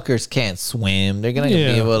these fuckers can't swim. They're gonna be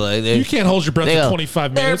Yeah. able to. You can't hold your breath they for go,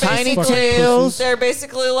 25 they're minutes. you tiny fucking tails. pussies. They're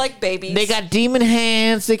basically like babies. They got demon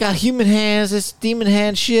hands. They got human hands. This demon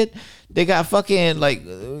hand shit. They got fucking like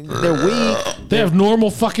they're weak. They have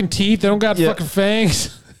normal fucking teeth. They don't got Yeah. fucking fangs.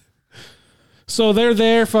 So they're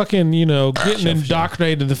there fucking, getting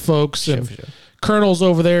indoctrinated to folks. And Colonel's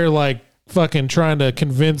over there like fucking trying to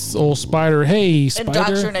convince old Spider, hey, Spider.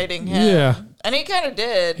 indoctrinating him. Yeah. and he kind of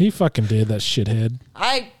did. He fucking did that shithead.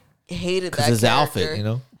 I hated that Because his character. outfit, you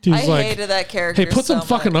know. He I was like, hated that character. hey, put some so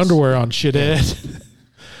fucking much. underwear on, shithead.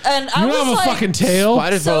 And I You was don't have like, a fucking tail.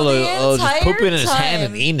 Spider's So probably the just pooping in his entire hand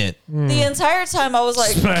and time- eating it. the entire time I was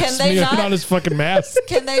like, Smash can they me on not? his fucking mask.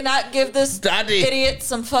 Can they not give this Daddy. idiot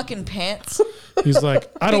some fucking pants? He's like,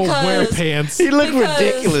 I don't wear Because- pants. He looked Because,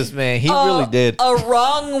 ridiculous, man. He really did. A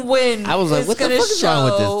wrong wind. I was like, is what the gonna fuck is wrong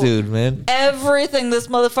with show this dude, man? Everything this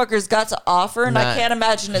motherfucker's got to offer, and Nah, I can't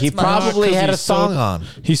imagine it's He much. probably 'cause had he a song sewed- on.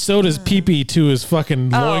 He sewed his pee-pee to his fucking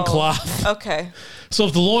loincloth. Okay. So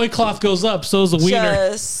if the loincloth goes up, so's the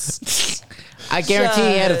wiener. Just I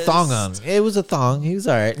guarantee he had a Just- thong on. It was a thong. He was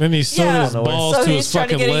all right. And he sewed Yeah. his balls So to he's his trying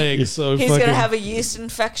to fucking get a- legs. So he's fucking, gonna have a yeast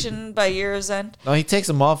infection by year's end. No, he takes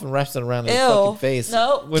them off and wraps it around his Ew. fucking face.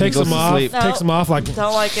 No. when he takes goes them to off. sleep. No. Takes them off like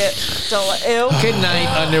Don't like it. Don't like. Ew. Good night,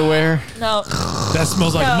 underwear. No. that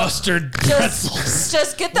smells like No. mustard pretzels.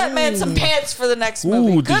 Just get that man some pants for the next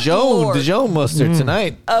movie. Ooh, Good Dijon, Lord. Dijon mustard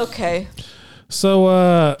tonight. Okay.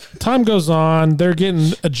 So time goes on. They're getting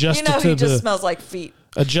You adjusted know he to just the smells like feet.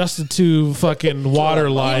 adjusted to fucking water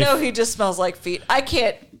life. You know he just smells like feet. I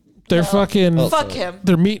can't. They're fucking. Fuck him.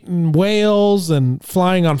 They're meeting whales and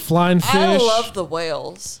flying on flying fish. I love the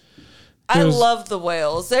whales. I There's- love the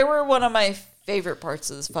whales. They were one of my favorite parts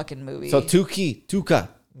of this fucking movie. So Tuka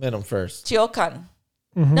met him first. Tiokan.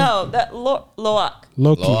 Mm-hmm. No, that Loak. Loki.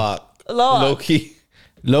 Loak. Low key.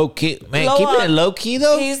 Low key. Man, Loak. keeping it low key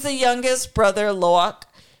though. He's the youngest brother, Loak.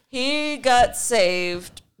 He got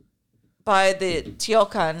saved by the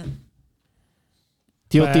Tiokan.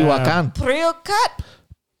 Teotihuacan. Priokat?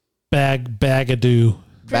 Bagadoo. Bagadoo.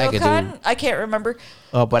 Priokan? I can't remember.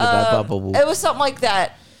 Oh, It was something like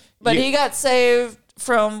that. But You- he got saved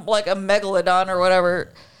from like a megalodon or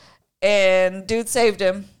whatever. And dude saved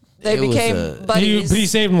him. They It was became a- buddies. But he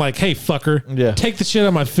saved him like, hey, fucker. Yeah. Take the shit out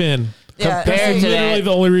of my fin. Yeah. Compared That's to literally that,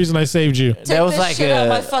 the only reason I saved you. Take that was this like shit out of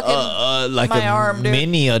my fucking like my a arm, dude.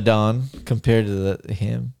 miniodon compared to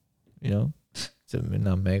him. You know, it's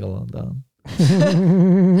not megalodon.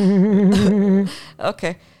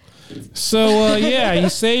 Okay. So he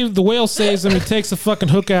saved the whale saves him. He takes the fucking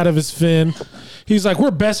hook out of his fin. He's like,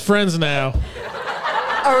 we're best friends now.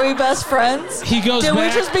 Are we best friends? He goes Did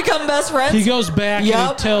back. we just become best friends? He goes back and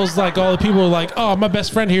Yup. he tells like all the people like, oh, my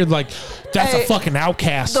best friend here, like, that's Hey, a fucking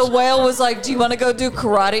outcast. The whale was like, "Do you want to go do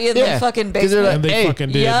karate in the fucking 'cause they're basement?" And they Hey,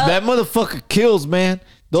 fucking did. yeah. That motherfucker kills, man.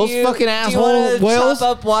 Those Do you- fucking Do you asshole wanna whales.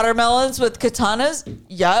 chop up watermelons with katanas?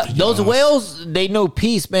 Yup. Those whales, they know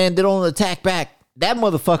peace, man. They don't attack back. that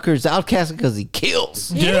motherfucker is outcasted because he kills.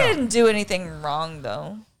 He Yeah. didn't do anything wrong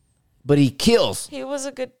though. But he kills. He was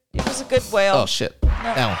a good whale. Oh, shit.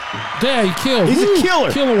 Now, Yeah, he killed. he's a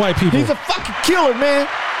killer. Killing white people. He's a fucking killer, man.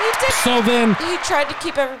 He did. So then, He tried to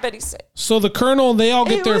keep everybody safe. so the colonel, they all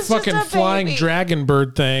He get their was just fucking a flying baby. dragon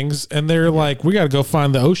bird things, and they're like, we got to go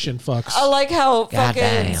find the ocean fucks. I like how fucking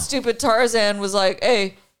Goddamn. stupid Tarzan was like,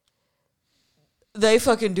 "Hey, they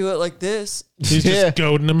fucking do it like this." He's Yeah. just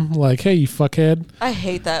goading him, like, hey, you fuckhead. I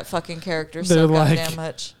hate that fucking character They're so like, goddamn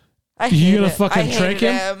much. I hate You gonna it. fucking I trank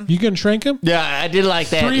hated him? You gonna trank him? Yeah, I did like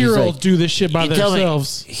that. He's 3-year-olds like, do this shit by you tell me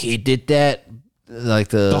themselves. he did that like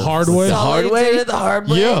the hard way? The Sully hard way? did it the hard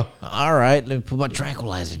way. Yeah. All right, let me put my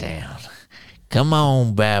tranquilizer down. Come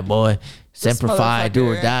on, bad boy. Semper Fi, do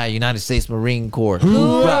or motherfucker. die. United States Marine Corps.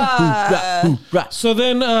 Hoorah. Hoorah. So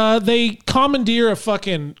then they commandeer a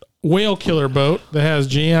fucking whale killer boat that has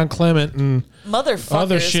Gian Clement and Motherfuckers,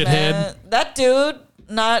 Other shithead. man. That dude,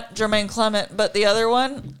 not Jermaine Clement, but the other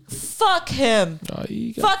one, fuck him.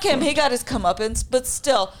 Fuck him. He got his comeuppance, but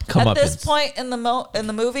still, at this Comeuppance. point in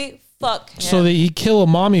the movie, fuck him. so he kill a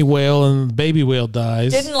mommy whale and the baby whale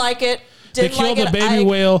dies. didn't like it. They Didn't killed like the it. baby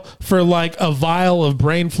whale for like a vial of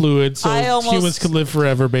brain fluid, so I almost- humans could live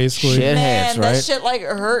forever, basically. Shit. Man, Shitheads, that right? shit like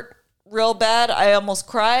hurt real bad. I almost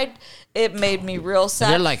cried. It made me real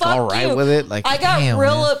sad. they're, like, Fuck all right you. with it? Like, I got damn,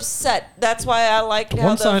 real man. upset. That's why I liked how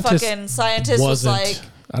One the scientist fucking scientist was wasn't. like.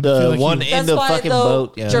 I feel The like he- one in That's the why fucking though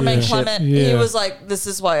boat. Yeah, Jermaine yeah. Clement, Yeah. he was like, "This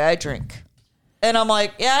is why I drink," and I'm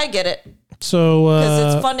like, "Yeah, I get it so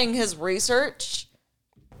because it's funding his research."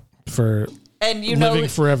 for And you know, living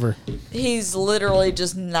forever. he's literally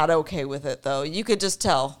just not okay with it, though. You could just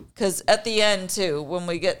tell. Because at the end, too, when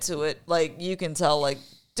we get to it, like, you can tell, like,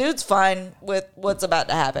 dude's fine with what's about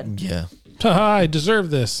to happen. Yeah. Haha, I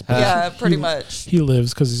deserve this. Yeah, pretty much. He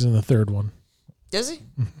lives because he's in the third one. Does he?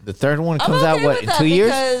 The third one I'm comes okay out, what, with in that 2 years?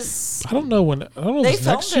 because I don't know when. I don't know. they If it's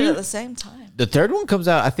filmed next it year. at the same time. The third one comes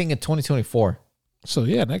out, I think, in 2024. So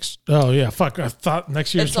yeah, next. Oh yeah, fuck. I thought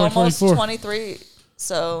next year is It's almost 2024. 23.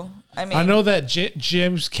 So, I mean, I know that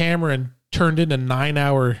James Cameron turned in a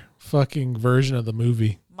 9-hour fucking version of the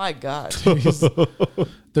movie. my God.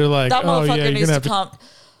 They're like, That oh motherfucker yeah, you're needs gonna to have to come.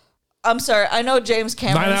 I'm sorry. I know James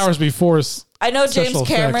Cameron. 9 hours before. I know James special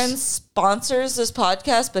Cameron effects. sponsors this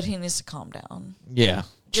podcast, but he needs to calm down. Yeah.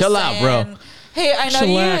 Just Chill out, bro. saying. Hey, I know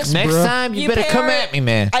Chillax, you. Next bro. time, you You better pay come our- at me,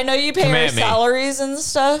 man. I know you pay Come our at me. salaries and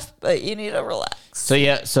stuff, but you need to relax. So,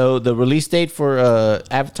 yeah, so the release date for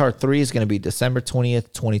Avatar 3 is going to be December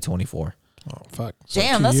 20th, 2024. Oh fuck. So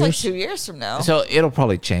Damn, 2 that's like years? 2 years from now. So it'll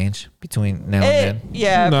probably change between now and then.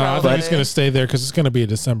 Yeah, No, I probably. think it's gonna stay there because it's gonna be a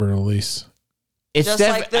December release. It's Just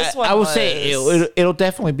like this one I would say was. it'll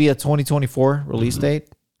definitely be a 2024 release date.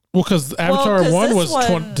 Well, because Avatar 'cause 1 this was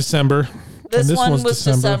one- December. This and this one one's was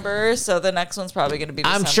December, so the next one's probably going to be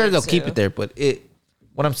December. I'm sure they'll keep too. it there, but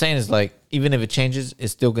what I'm saying is, like, even if it changes,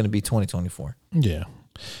 it's still going to be 2024, Yeah,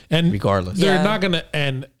 and regardless. they're Yeah. not gonna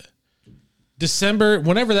end December.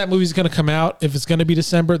 Whenever that movie's gonna come out, if it's gonna be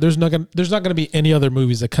December, there's not gonna be any other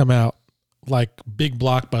movies that come out like big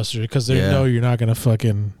blockbusters because they Yeah. know you're not gonna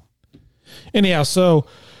fucking. Anyhow, so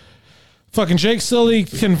fucking Jake Sully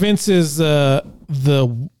convinces the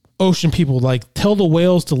ocean people, like, tell the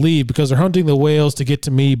whales to leave because they're hunting the whales to get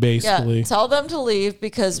to me, basically. Yeah, tell them to leave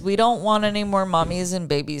because we don't want any more mummies and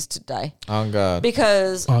babies to die. Oh, God.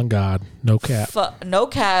 Because On God, no cap. no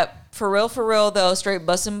cap, for real though, straight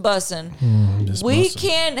bussin'. Just We bussin'.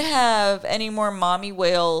 can't have any more mommy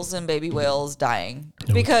whales and baby whales dying.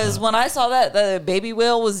 Because when I saw that the baby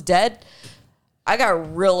whale was dead, I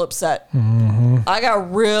got real upset. I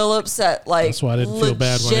got real upset. Like, That's why I didn't feel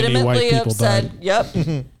bad when any white legitimately people upset.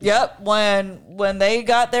 Yep. When they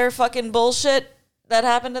got their fucking bullshit that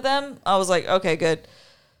happened to them, I was like, okay, good.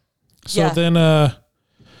 So Yeah. then,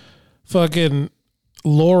 fucking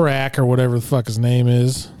Lorak or whatever the fuck his name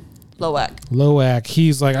is, Loak.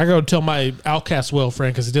 He's like, I go tell my outcast whale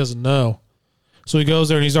friend because he doesn't know. So he goes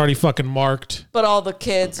there and he's already fucking marked. But all the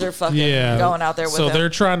kids are fucking going out there with so him. they're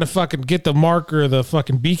trying to fucking get the marker, the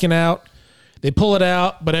fucking beacon out. They pull it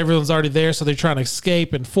out, but everyone's already there, so they're trying to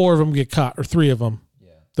escape, and 4 of them get caught, or 3 of them.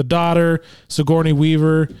 Yeah. The daughter, Sigourney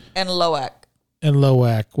Weaver, And Loak. and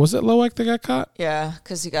Loak. Was it Loak that got caught? Yeah,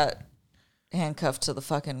 because he got handcuffed to the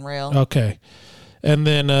fucking rail. Okay. And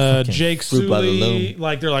then Jake fruit by the Sully, loom.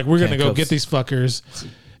 like, they're like, we're going to go Handcuffs. get these fuckers.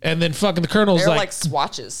 And then fucking the colonel's They're like, like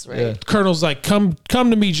swatches, right? Yeah. Colonel's like, come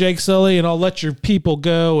to me, Jake Sully, and I'll let your people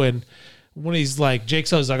go. And when he's like, Jake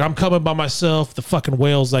Sully's like, I'm coming by myself. The fucking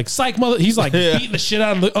whale's like, psych mother. He's like beating the shit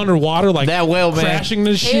out of the underwater, like That whale, man. crashing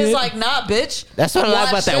this shit. He's like, nah, bitch. That's what I like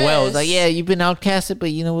about Watch that whale. It's this. like, yeah, you've been outcasted,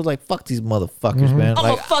 but you know, like, fuck these motherfuckers, man.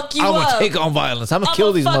 I'ma Like, fuck you I'm up. gonna take on violence. I'm gonna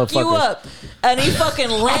kill these fuck motherfuckers. you up. And he fucking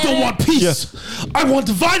landed. I don't want peace. I want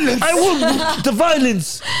the violence. I want the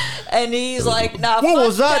violence. And he's like, nah, What fuck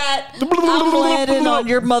was that? that. I'm landing on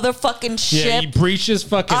your motherfucking ship. Yeah, he breaches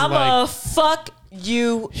fucking I'ma like. fuck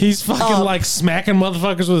you. He's fucking like smacking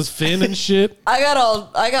motherfuckers with his fin and shit. I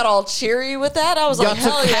got all cheery with that. I was Y'all like,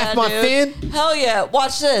 hell took yeah, half my dude. fin? Hell yeah.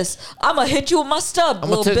 Watch this. I'ma hit you with my stub, I'm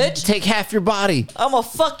little gonna bitch. take half your body. I'ma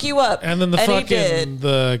fuck you up. And then the he fucking did.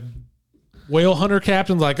 the whale hunter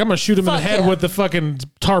captain's like, I'm gonna shoot him in the Fuck head him. with the fucking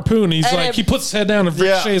harpoon. He's And like, it- he puts his head down and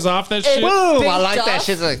ricochets off that shit. Boom! I Binked like that off.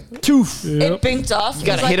 shit. It's like, toof. You It binked off. You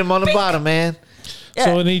gotta hit him on the bottom, man. Yeah.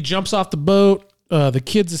 So when he jumps off the boat, the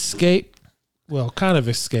kids escape. Well, kind of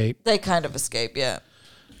escape. They kind of escape, yeah.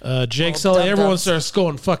 Jake Little Sully, dum-dums. everyone starts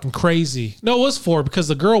going fucking crazy. No, it was 4 because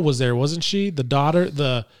the girl was there, wasn't she? The daughter,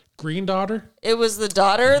 the green daughter. It was the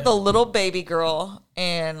daughter, the little baby girl,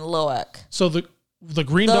 and Loek. So the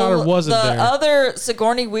green daughter wasn't the there. other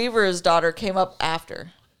Sigourney Weaver's daughter came up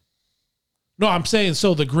after. No, I'm saying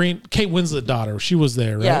so the green Kate Winslet daughter, she was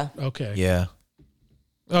there, right? Yeah. Okay. Yeah.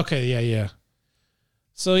 Okay, yeah.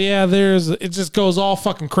 So yeah, it just goes all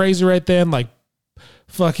fucking crazy right then, like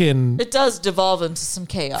fucking It does devolve into some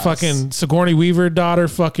chaos. fucking Sigourney Weaver daughter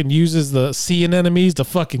fucking uses the sea anemones to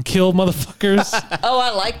fucking kill motherfuckers. Oh,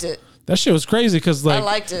 I liked it. That shit was crazy because I like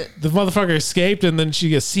liked it. the motherfucker escaped and then she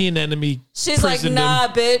gets sea anemone. She's like, prisoned nah,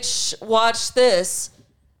 him. bitch, watch this.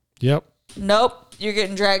 Yep. Nope, you're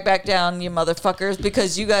getting dragged back down, you motherfuckers,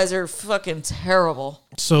 because you guys are fucking terrible.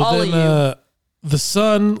 So All of you. then the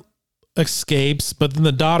son escapes, but then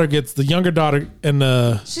the younger daughter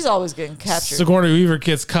and She's always getting captured. Sigourney Weaver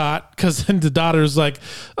gets caught because then the daughter's like,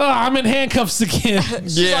 oh, I'm in handcuffs again.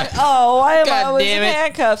 She's like, oh, why am I God always damn in it.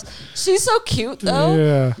 handcuffs? She's so cute, though.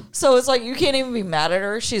 Yeah. So it's like, you can't even be mad at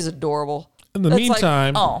her. She's adorable. In the It's like,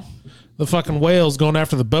 meantime, oh, the fucking whale's going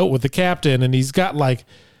after the boat with the captain, and he's got like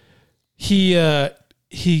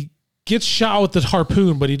he gets shot with the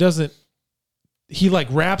harpoon, but he doesn't. He like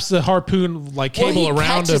wraps the harpoon like Well, cable he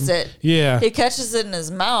around catches him. it. Yeah, he catches it in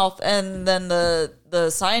his mouth, and then the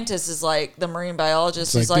scientist is like, the marine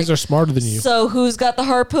biologist it's is like, like, these are smarter than you. so who's got the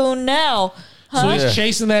harpoon now? So he's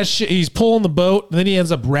chasing that shit. He's pulling the boat, and then he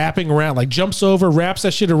ends up wrapping around, like jumps over, wraps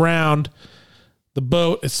that shit around the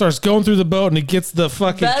boat. It starts going through the boat, and he gets the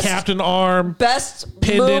fucking Best- captain arm, Best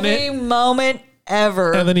Pinned in movie it. moment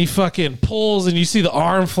ever. and then he fucking pulls, and you see the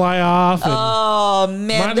arm fly off. And Oh man,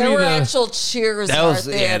 Reminds there me were the- actual cheers in That our was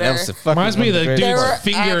theater. that was the fucking reminds me of the very dude's There were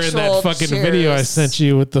finger in actual that fucking video I cheers. sent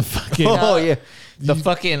you with the fucking. Oh yeah, the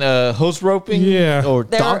fucking hose roping. Yeah. or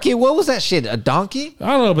There were- donkey. What was that shit? A donkey? I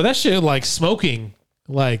don't know, but that shit like smoking.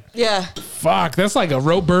 Like Yeah, fuck, that's like a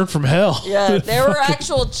rope burn from hell. yeah. There were Fucking-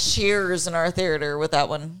 actual cheers in our theater with that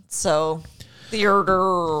one. So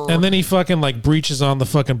theater. And then he fucking like breaches on the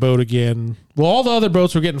fucking boat again. Well, all the other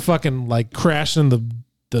boats were getting fucking like crashing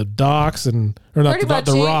the docks and or not Pretty the, much,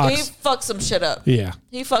 the he rocks. fucked some shit up. Yeah,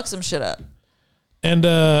 He fucked some shit up. and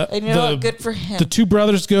And you know the what? Good for him. the two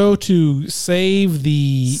brothers go to save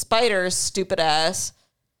the. Spider's stupid ass.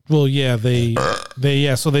 Well, yeah, they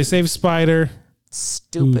so they save Spider.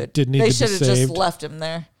 Stupid. didn't need they to be should have just saved. left him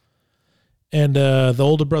there. And the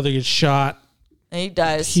older brother gets shot. And he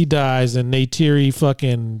dies. He dies, and Neytiri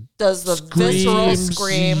fucking does the visceral screams.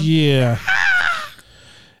 scream. Yeah.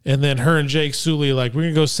 And then her and Jake Sully like, we're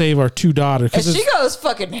gonna go save our two daughters And because she goes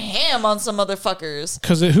fucking ham on some motherfuckers.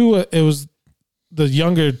 it was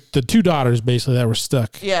the two daughters basically that were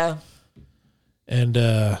stuck, Yeah. and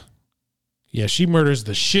yeah, she murders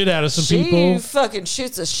the shit out of some She people. fucking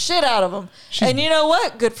shoots the shit out of them. And you know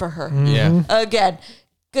what? Good for her. Mm-hmm. Yeah. Again,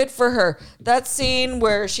 good for her. That scene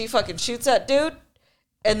where she fucking shoots that dude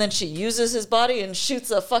and then she uses his body and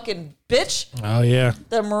shoots a fucking bitch, Oh yeah,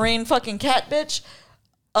 the marine fucking cat bitch.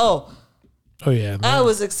 Oh, oh yeah. I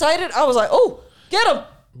was excited. I was like, oh, get him.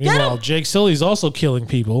 Get Meanwhile, him. Jake Sully's also killing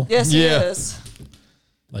people. Yes, Yeah. he is.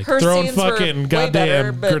 Like her throwing scenes were fucking way goddamn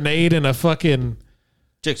better, but- grenade in a fucking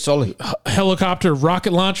Jake Sully. helicopter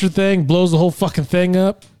rocket launcher thing, blows the whole fucking thing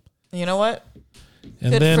up. You know what?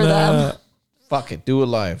 And Good then for them. Fuck it, do it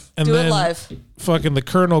live. and Do then it live. fucking the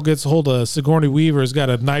colonel gets a hold of Sigourney Weaver's got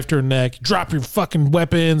a knife to her neck. Drop your fucking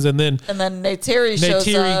weapons, and then And then Neytiri shows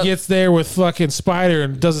Neytiri up. gets there with fucking Spider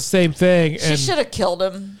and does the same thing. She and should have killed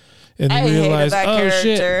him. and I you hated realize, that oh character.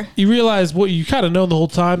 shit! You realize what you kind of know the whole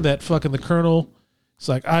time that fucking the colonel. It's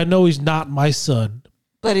like, I know he's not my son,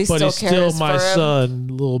 But he but still he's cares still my for him. son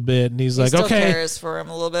a little bit, and he's He like, still okay. cares for him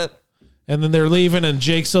a little bit. And then they're leaving, and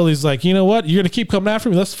Jake Sully's like, you know what? You're gonna keep coming after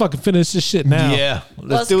me. Let's fucking finish this shit now. Yeah,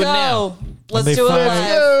 Let's do go. it now. Let's And do it they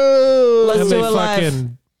live. Let's And do they it live.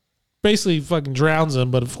 fucking basically fucking drowns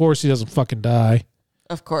him, but of course he doesn't fucking die.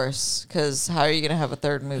 Of course, because how are you gonna have a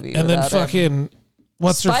third movie? And then without him? fucking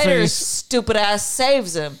what's her Spider's face? stupid ass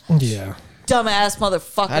saves him. Yeah, Dumbass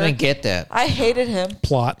motherfucker. I didn't get that. I hated him.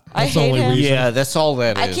 plot. I That's the hate only him. reason. Yeah, that's all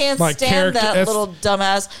that is. I can't Like stand character- that that's- little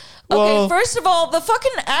dumbass. Okay, Well- first of all, the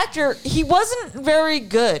fucking actor, he wasn't very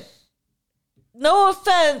good. No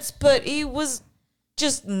offense, but he was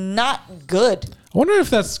just not good. I wonder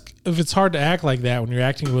if it's hard to act like that when you're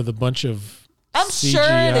acting with a bunch of I'm CGI, sure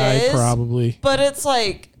it is. probably. But it's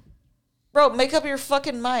like, bro, make up your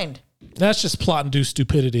fucking mind. That's just plot-induced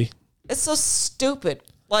stupidity. It's so stupid.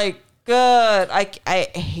 Like, good. I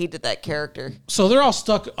hated that character. So they're all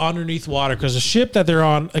stuck underneath water because the ship that they're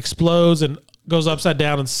on explodes and goes upside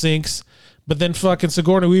down and sinks. But then fucking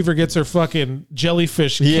Sigourney Weaver gets her fucking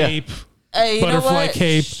jellyfish cape, Hey, you know butterfly what?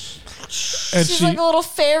 cape, and She's like a little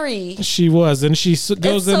fairy. she was, and she goes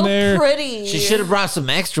It's so in there. pretty. She should have brought some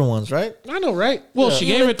extra ones, right? I know, right? Well, she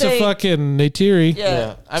You gave would it to think- fucking Neytiri.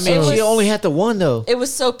 Yeah. I mean, So- she only had the one though. It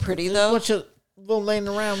was so pretty A though. bunch of little laying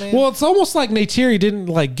around, man. Well, it's almost like Neytiri didn't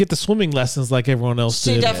like get the swimming lessons like everyone else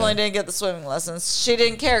She did. definitely didn't get the swimming lessons. She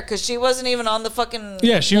didn't care because she wasn't even on the fucking.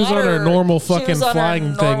 Yeah, she was on her water. normal She fucking was on her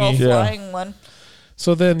flying normal thingy. Yeah. flying one.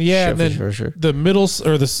 So then, yeah, Sure, and then for sure.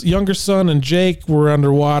 the younger son and Jake were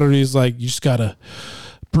underwater. He's like, you just gotta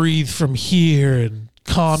breathe from here and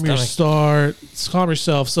calm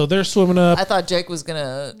yourself. So they're swimming up. I thought Jake was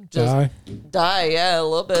gonna just Die. die. Yeah, a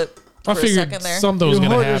little bit. I for a figured second there. something was Your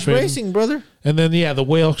gonna heart is happen. racing, brother. And then the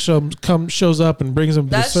whale shows up and brings him to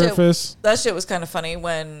the That shit- surface. That shit was kind of funny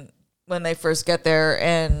when they first get there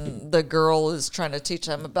and the girl is trying to teach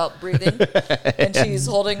them about breathing and she's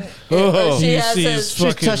holding. She You has see his, his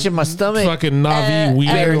She's touching my stomach. Fucking Navi And-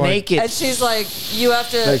 wiener, Bare like, naked. and she's like, you have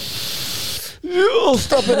to. Oh,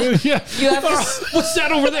 stop it. yeah. You have to, What's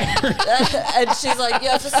that over there? and she's like, you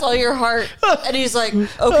have to slow your heart. And he's like,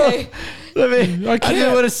 okay. I I can't.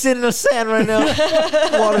 just want to sit in the sand right now.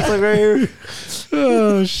 Water's like right here.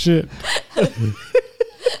 Oh shit.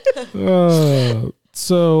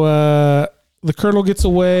 So the colonel gets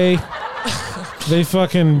away. They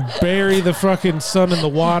fucking bury the fucking son in the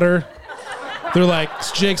water. They're like,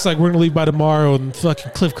 Jake's like, we're gonna leave by tomorrow, and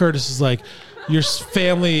fucking Cliff Curtis is like, your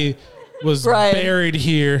family was Right. buried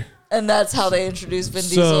here. And that's how they introduced Vin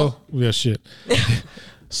So Diesel. yeah, shit.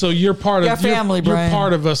 So you're part Your of family, you're Brian.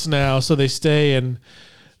 part of us now. So they stay and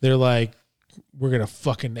they're like, we're gonna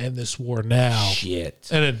fucking end this war now. Shit.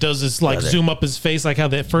 And it does this like zoom up his face, like how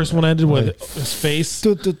that first one ended with his face.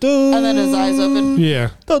 And then his eyes open.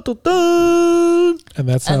 Yeah, and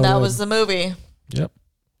that's how. And that it was the movie. Yep.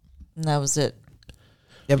 And that was it.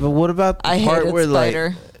 Yeah, but what about the I part hated where Spider.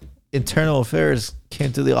 like internal affairs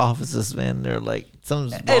came to the offices, man? They're like,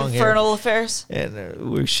 something's wrong Infernal Affairs. here,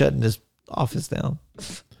 and we're shutting this office down.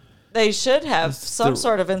 They should have That's some the-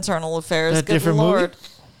 sort of internal affairs. That Good different Lord. movie?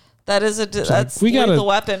 That is that's we gotta- Lethal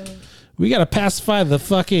Weapon. We gotta pacify the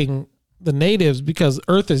natives because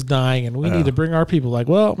Earth is dying, and we need to bring our people. Like,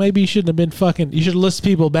 well, maybe you shouldn't have been fucking. You should have listened to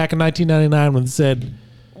people back in 1999 when they said,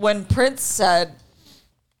 When Prince said,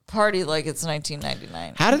 "Party like it's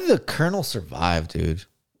 1999." How did the colonel survive, dude?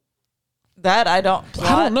 That I don't.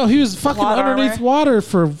 I don't know. He was fucking plot underneath armor. water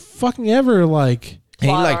for fucking ever. Like, And he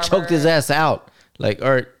Plot like choked his armor. ass out. Like,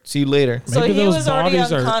 all right, see you later. So Maybe he those was already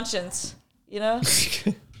bodies are- unconscious. You know.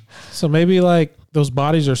 so maybe like those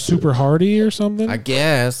bodies are super hardy or something. I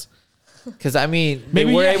guess. Because, I mean, they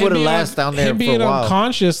were yeah, able him to being last down there Him for a being while.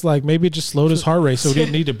 unconscious, like maybe it just slowed his heart rate, so he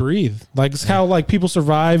didn't need to breathe. Like it's how like people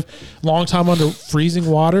survive long time under freezing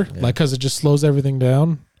water, like because it just slows everything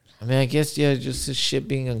down. I mean, I guess, yeah, just his shit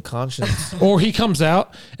being unconscious. Or he comes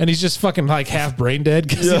out and he's just fucking like half brain dead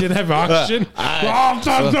because he didn't have oxygen.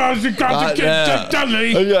 Sometimes you got to get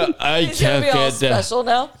deadly. I He's gonna be all special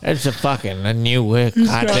now. It's a fucking a new week.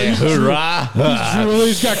 Goddamn, hoorah.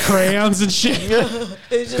 He's got crayons and shit.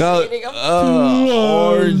 He's just Go- eating them.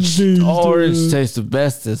 Orange tastes the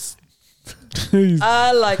bestest.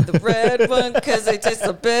 I like the red one because they taste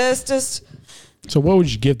the bestest. So what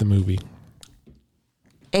would you give the movie?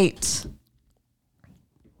 8.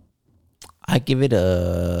 I give it a.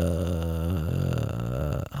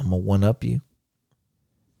 I'm gonna one up you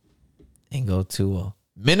and go to a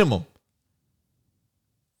minimum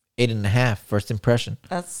 8.5. First impression,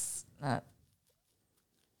 That's not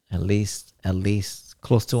at least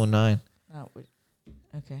close to a 9. what.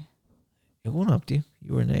 Okay. It one upped you.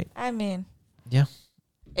 You were an 8. I mean, Yeah.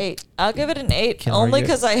 8. I'll give it an 8 Can't only argue.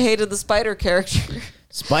 because I hated the spider character.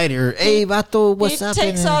 Spider. Hey, vato, what's he up?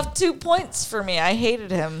 takes off 2 points for me. I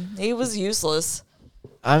hated him. He was useless.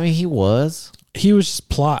 I mean, he was. He was just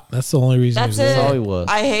plot. That's the only reason. That's he was it. there. all he was.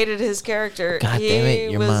 I hated his character. God damn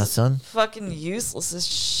it, you're my son. Fucking useless as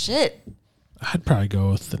shit. I'd probably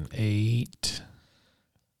go with an 8.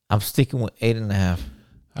 I'm sticking with 8.5.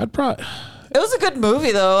 I'd probably. It was a good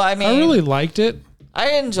movie, though. I mean, I really liked it.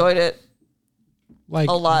 I enjoyed it. Like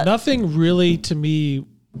A lot. Nothing really to me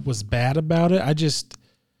was bad about it.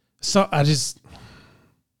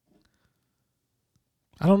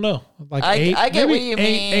 I don't know. Like I get maybe what you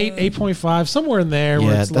mean. 8.5, somewhere in there. Yeah,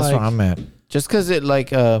 where that's it's like, where I'm at. Just because it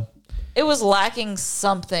like It was lacking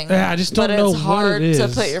something. Yeah, I just don't but know it's what hard it to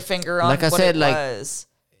is. put your finger on Like I what said, it like- was.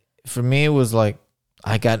 for me it was like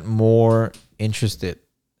I got more interested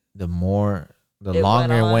the It longer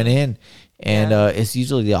went it went on. in. And Yeah. it's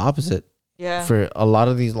usually the opposite. Yeah. For a lot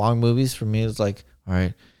of these long movies, for me, it's like, all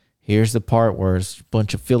right, here's the part where it's a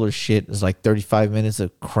bunch of filler shit. It's like 35 minutes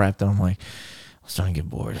of crap that I'm like, I'm starting to get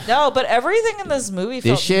bored. No, but everything in this movie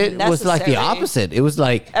felt This shit was like the necessary. opposite. It was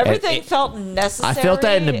like Everything felt necessary. I felt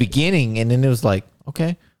that in the beginning, and then it was like,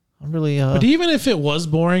 okay, I'm really. But even if it was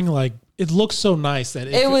boring, like it looks so nice that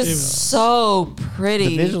It was so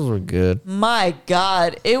pretty. the visuals were good. My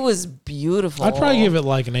God, it was beautiful. I'd probably give it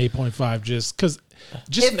like an 8.5 just because.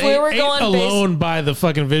 Just If an we 8, were 8 going alone by the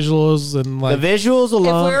fucking visuals and The like visuals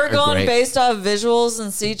alone. If we were are going great. based off visuals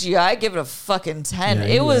and CGI, I'd give it a fucking 10. Yeah,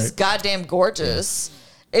 it you're was right. goddamn gorgeous.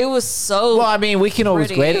 It was so. Well, I mean, we can always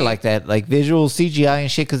pretty. grade it like that, like visual CGI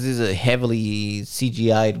and shit, because it's a heavily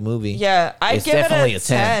CGI'd movie. Yeah, I'd It's give it definitely a a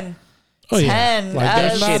 10. 10. oh yeah, 10 like out that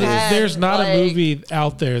there's of not, shit is- there's not like, a movie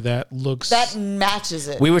out there that looks that matches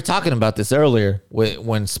it. We were talking about this earlier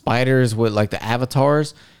when spiders with like the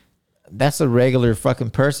avatars. That's a regular fucking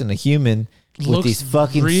person, a human with Looks these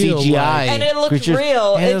fucking real, CGI like- And it looked creatures.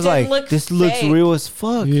 real. And It it was didn't like, look this looks fake. real as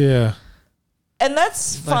fuck. yeah. And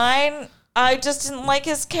that's fine. I just didn't like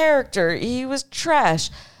his character. He was trash.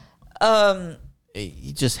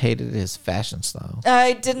 You just hated his fashion style.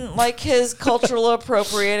 I didn't like his cultural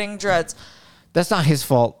appropriating dreads. That's not his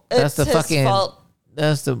fault. That's It's the his fucking. fault.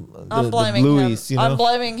 That's the I'm blaming Blueies, him. you know. I'm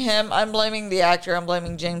blaming him. I'm blaming the actor. I'm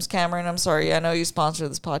blaming James Cameron. I'm sorry. I know you sponsor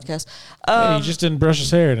this podcast. Hey, he just didn't brush his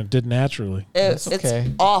hair and it did naturally. That's okay.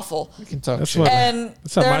 It's awful. We can talk That's shit. what- And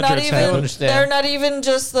That's how they're my not dreads happen. even. Understand. They're not even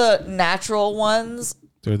just the natural ones.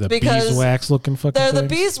 They're the Because beeswax looking fucking They're the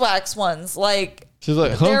things. beeswax ones. Like She's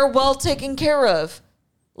like, huh? they're well taken care of.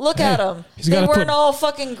 Look at them. he's They gotta weren't put- all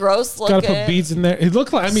fucking gross looking. Got to put beads in there. It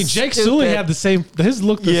looked like, I mean, Jake Stupid. Sully had the same, his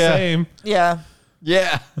looked the Yeah. same. Yeah,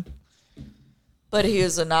 Yeah. but he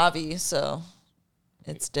was a Navi, so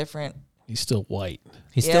it's different. He's still white.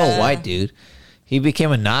 He's still a Yeah. white dude. He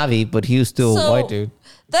became a Navi, but he was still a So, white dude.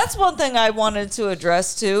 That's one thing I wanted to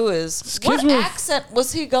address too is kids what were- accent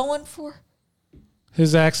was he going for?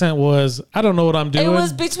 His accent was, I don't know what I'm doing. It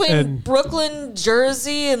was between and Brooklyn,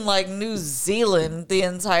 Jersey, and like New Zealand the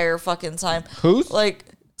entire fucking time. Who's? Like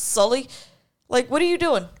Sully? Like, what are you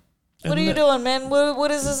doing? What are you doing, man? What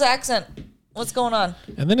is his accent? What's going on?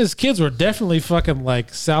 And then his kids were definitely fucking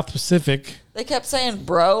like South Pacific. They kept saying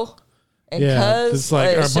bro and Yeah. cuz. It's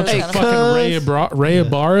like, or a it's bunch just of kinda- fucking Ray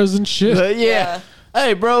Ibarras and shit. Yeah. Yeah.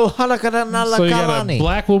 Hey, bro. Halakana So you got a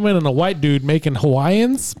black woman and a white dude making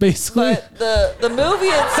Hawaiians, basically. But the movie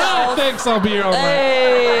Ah, itself. thanks, I'll be here all night.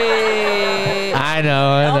 Hey. I know.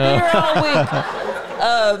 I'll be I here all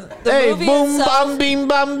week. The know. Hey, movie boom, itself, bam, beam,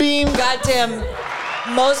 bam, beam. goddamn,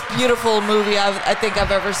 most beautiful movie I think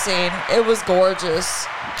I've ever seen. It was gorgeous.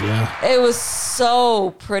 Yeah. It was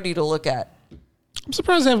so pretty to look at. I'm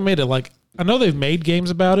surprised they haven't made it. Like, I know they've made games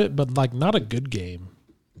about it, but like not a good game.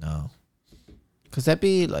 No. Because that'd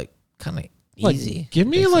be like kind of Like, easy. give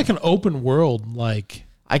me like an open world, like,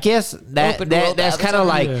 I guess Open world that's kind of Avatar.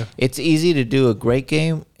 like Yeah. it's easy to do a great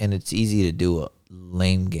game and it's easy to do a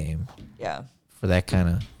lame game Yeah. for that kind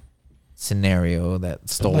of scenario, that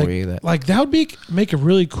story. like that would make a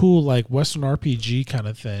really cool like Western RPG kind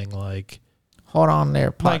of thing. Like Hold on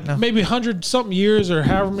there, partner. maybe 100 something years or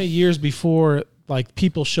however many years before like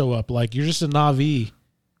people show up. Like you're just a Navi,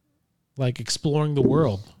 like exploring the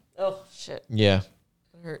world. Oh shit. Yeah.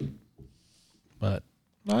 It hurt. But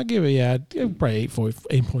I'll give it, I'd give it probably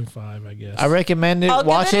 8.5, I guess. I recommend it. I'll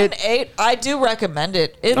Watch give it it. an 8. I do recommend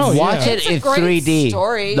it. It's, Oh, yeah. Watch it's it a in great 3D.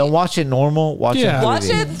 story. Don't watch it normal. Watch Yeah. it in 3D. Watch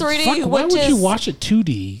it in 3D, Fuck, why which would is you watch it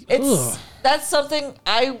 2D? it's Ugh. that's something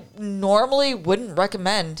I normally wouldn't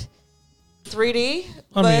recommend. 3D,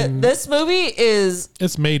 I but mean- this movie is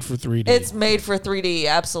It's made for 3D. it's made for 3D.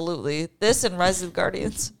 Absolutely, this and Rise of the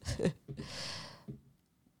Guardians,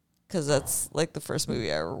 because that's like the first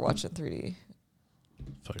movie I ever watched in 3D.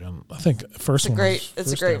 I think first one.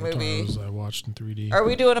 It's a great movie. I watched in 3D. Are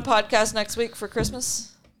we doing a podcast next week for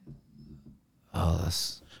Christmas? Oh,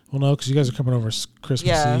 that's Well, no, because you guys are coming over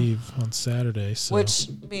Christmas Eve on Saturday, so Which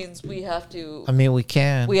means we have to. I mean, we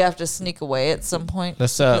can. We have to sneak away at some point.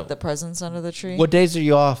 Let's, to put the presents under the tree. What days are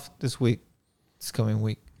you off this week? This coming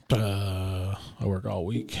week? I work all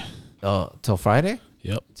week. Oh, till Friday?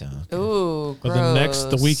 Yep. Okay. Ooh, But gross.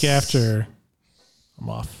 the week after, I'm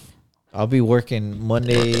off. I'll be working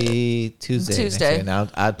Monday, Tuesday. Tuesday. And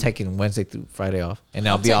I'm taking Wednesday through Friday off. And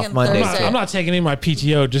I'll I'm be off taking Monday. Thursday. I'm not taking any of my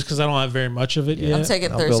PTO just because I don't have very much of it yet. I'm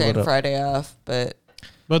taking I'll build Thursday it and up. Friday off, but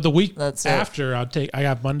But the week That's it. after, I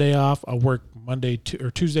got Monday off. I'll work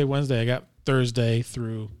or Tuesday, Wednesday. I got Thursday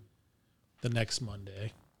through the next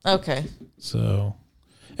Monday. okay. So,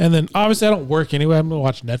 and then obviously I don't work anyway. I'm gonna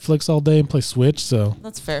watch Netflix all day and play Switch. So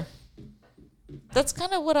That's fair. That's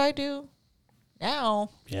kind of what I do now.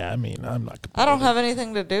 yeah, I mean I'm not. I don't have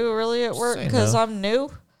anything to do really at work Say because no. I'm new.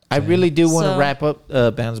 I really do want to So- wrap up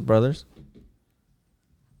Bands of Brothers.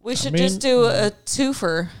 We should mean- just do a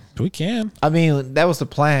twofer. We can. I mean, that was the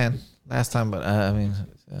plan last time, but I mean,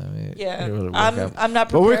 Yeah, it really worked out. I'm not.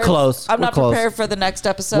 But Prepared. we're close. I'm We're not close. prepared for the next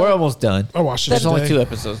episode. We're almost done. I'll watch it. There's only today. 2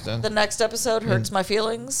 episodes done. The next episode hurts my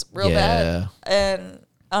feelings real Yeah. bad, and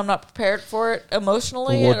I'm not prepared for it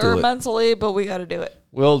emotionally We'll do or it. mentally. But we got to do it.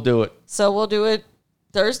 We'll do it. So we'll do it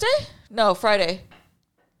Thursday. No, Friday.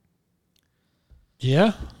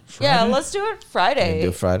 Yeah. Yeah, Friday? let's do it Can Friday. we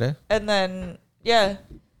do Friday? And then, yeah,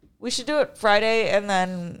 we should do it Friday, and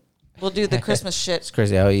then we'll do the Christmas shit. It's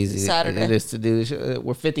crazy how easy Saturday. it is to do this.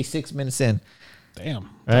 We're 56 minutes in. Damn.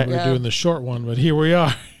 Right. We were Yeah. doing the short one, but here we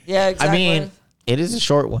are. Yeah, exactly. I mean, it is a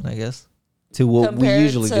short one, I guess, to what Compared we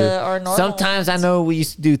usually to do. our normal Sometimes I ones. know we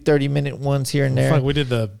used to do 30-minute ones here and there. Fuck, we did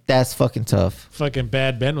the That's fucking tough. fucking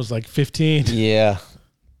Bad Ben was like 15. Yeah.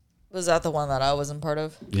 Was that the one that I wasn't part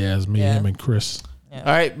of? Yeah, it's me, Yeah. him, and Chris. All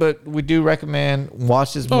right, but we do recommend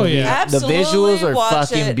watch this movie. Oh, yeah. The Absolutely visuals are watch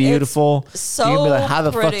fucking it. beautiful. It's so you can be like, how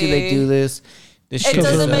the fuck do they pretty. do this? This It shit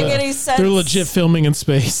doesn't is, make any sense. They're legit filming in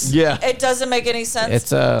space. Yeah. It doesn't make any sense.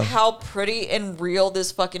 It's, how pretty and real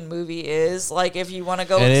this fucking movie is. Like, if you want to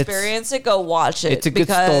go And experience it, go watch it. it's a good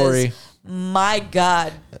because, story. My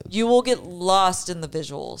God, you will get lost in the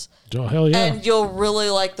visuals, Oh, hell yeah. and you'll really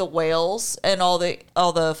like the whales and all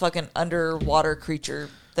the fucking underwater creature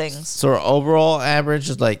things. So our overall average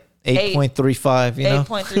is like 8.35, you know?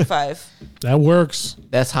 8.35. That works.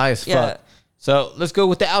 That's high as fuck. Yeah. So let's go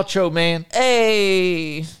with the outro, man.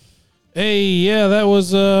 Hey. Hey, yeah, that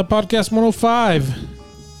was podcast 105.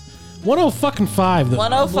 105. That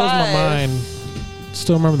 105. blows my mind.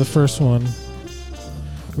 Still remember the first one.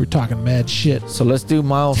 We were talking mad shit. So let's do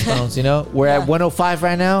milestones, you know? We're Yeah. at 105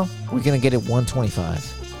 right now. We're going to get it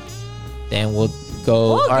 125. Then we'll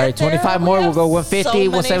go, We'll all right, get there. 25 We more. We'll have go so 150, many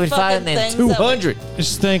 175, and then fucking things that we- 200.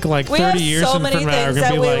 Just think like We 30 have years so from now many are things going to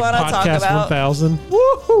that be we like wanna talk podcast about. 1000.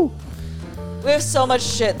 Woohoo! We have so much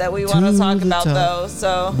shit that we want to To talk the about, top. though.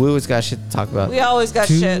 So We always got shit to talk about. we always got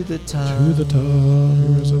to shit. the top. To the top.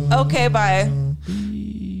 Here's a Okay, bye.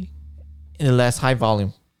 In the last high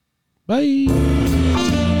volume. Bye.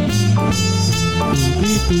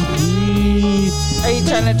 Beep, beep, beep. Are you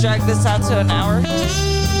trying to drag this out to an hour?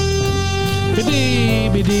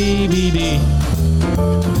 Bidee, bidee, bidee.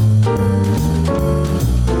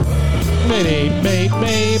 Bidee, babe,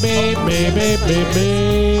 babe, babe, babe, babe, babe,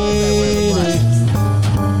 babe.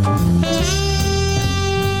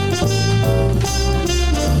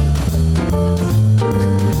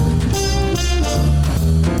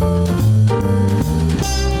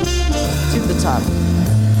 To the top.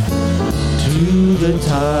 To the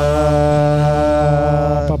top.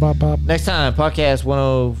 Pop, pop, pop. Next time, podcast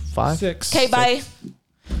 105. 6. Okay, bye.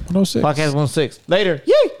 106. Podcast 106. Later.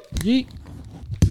 Yay! Yeet.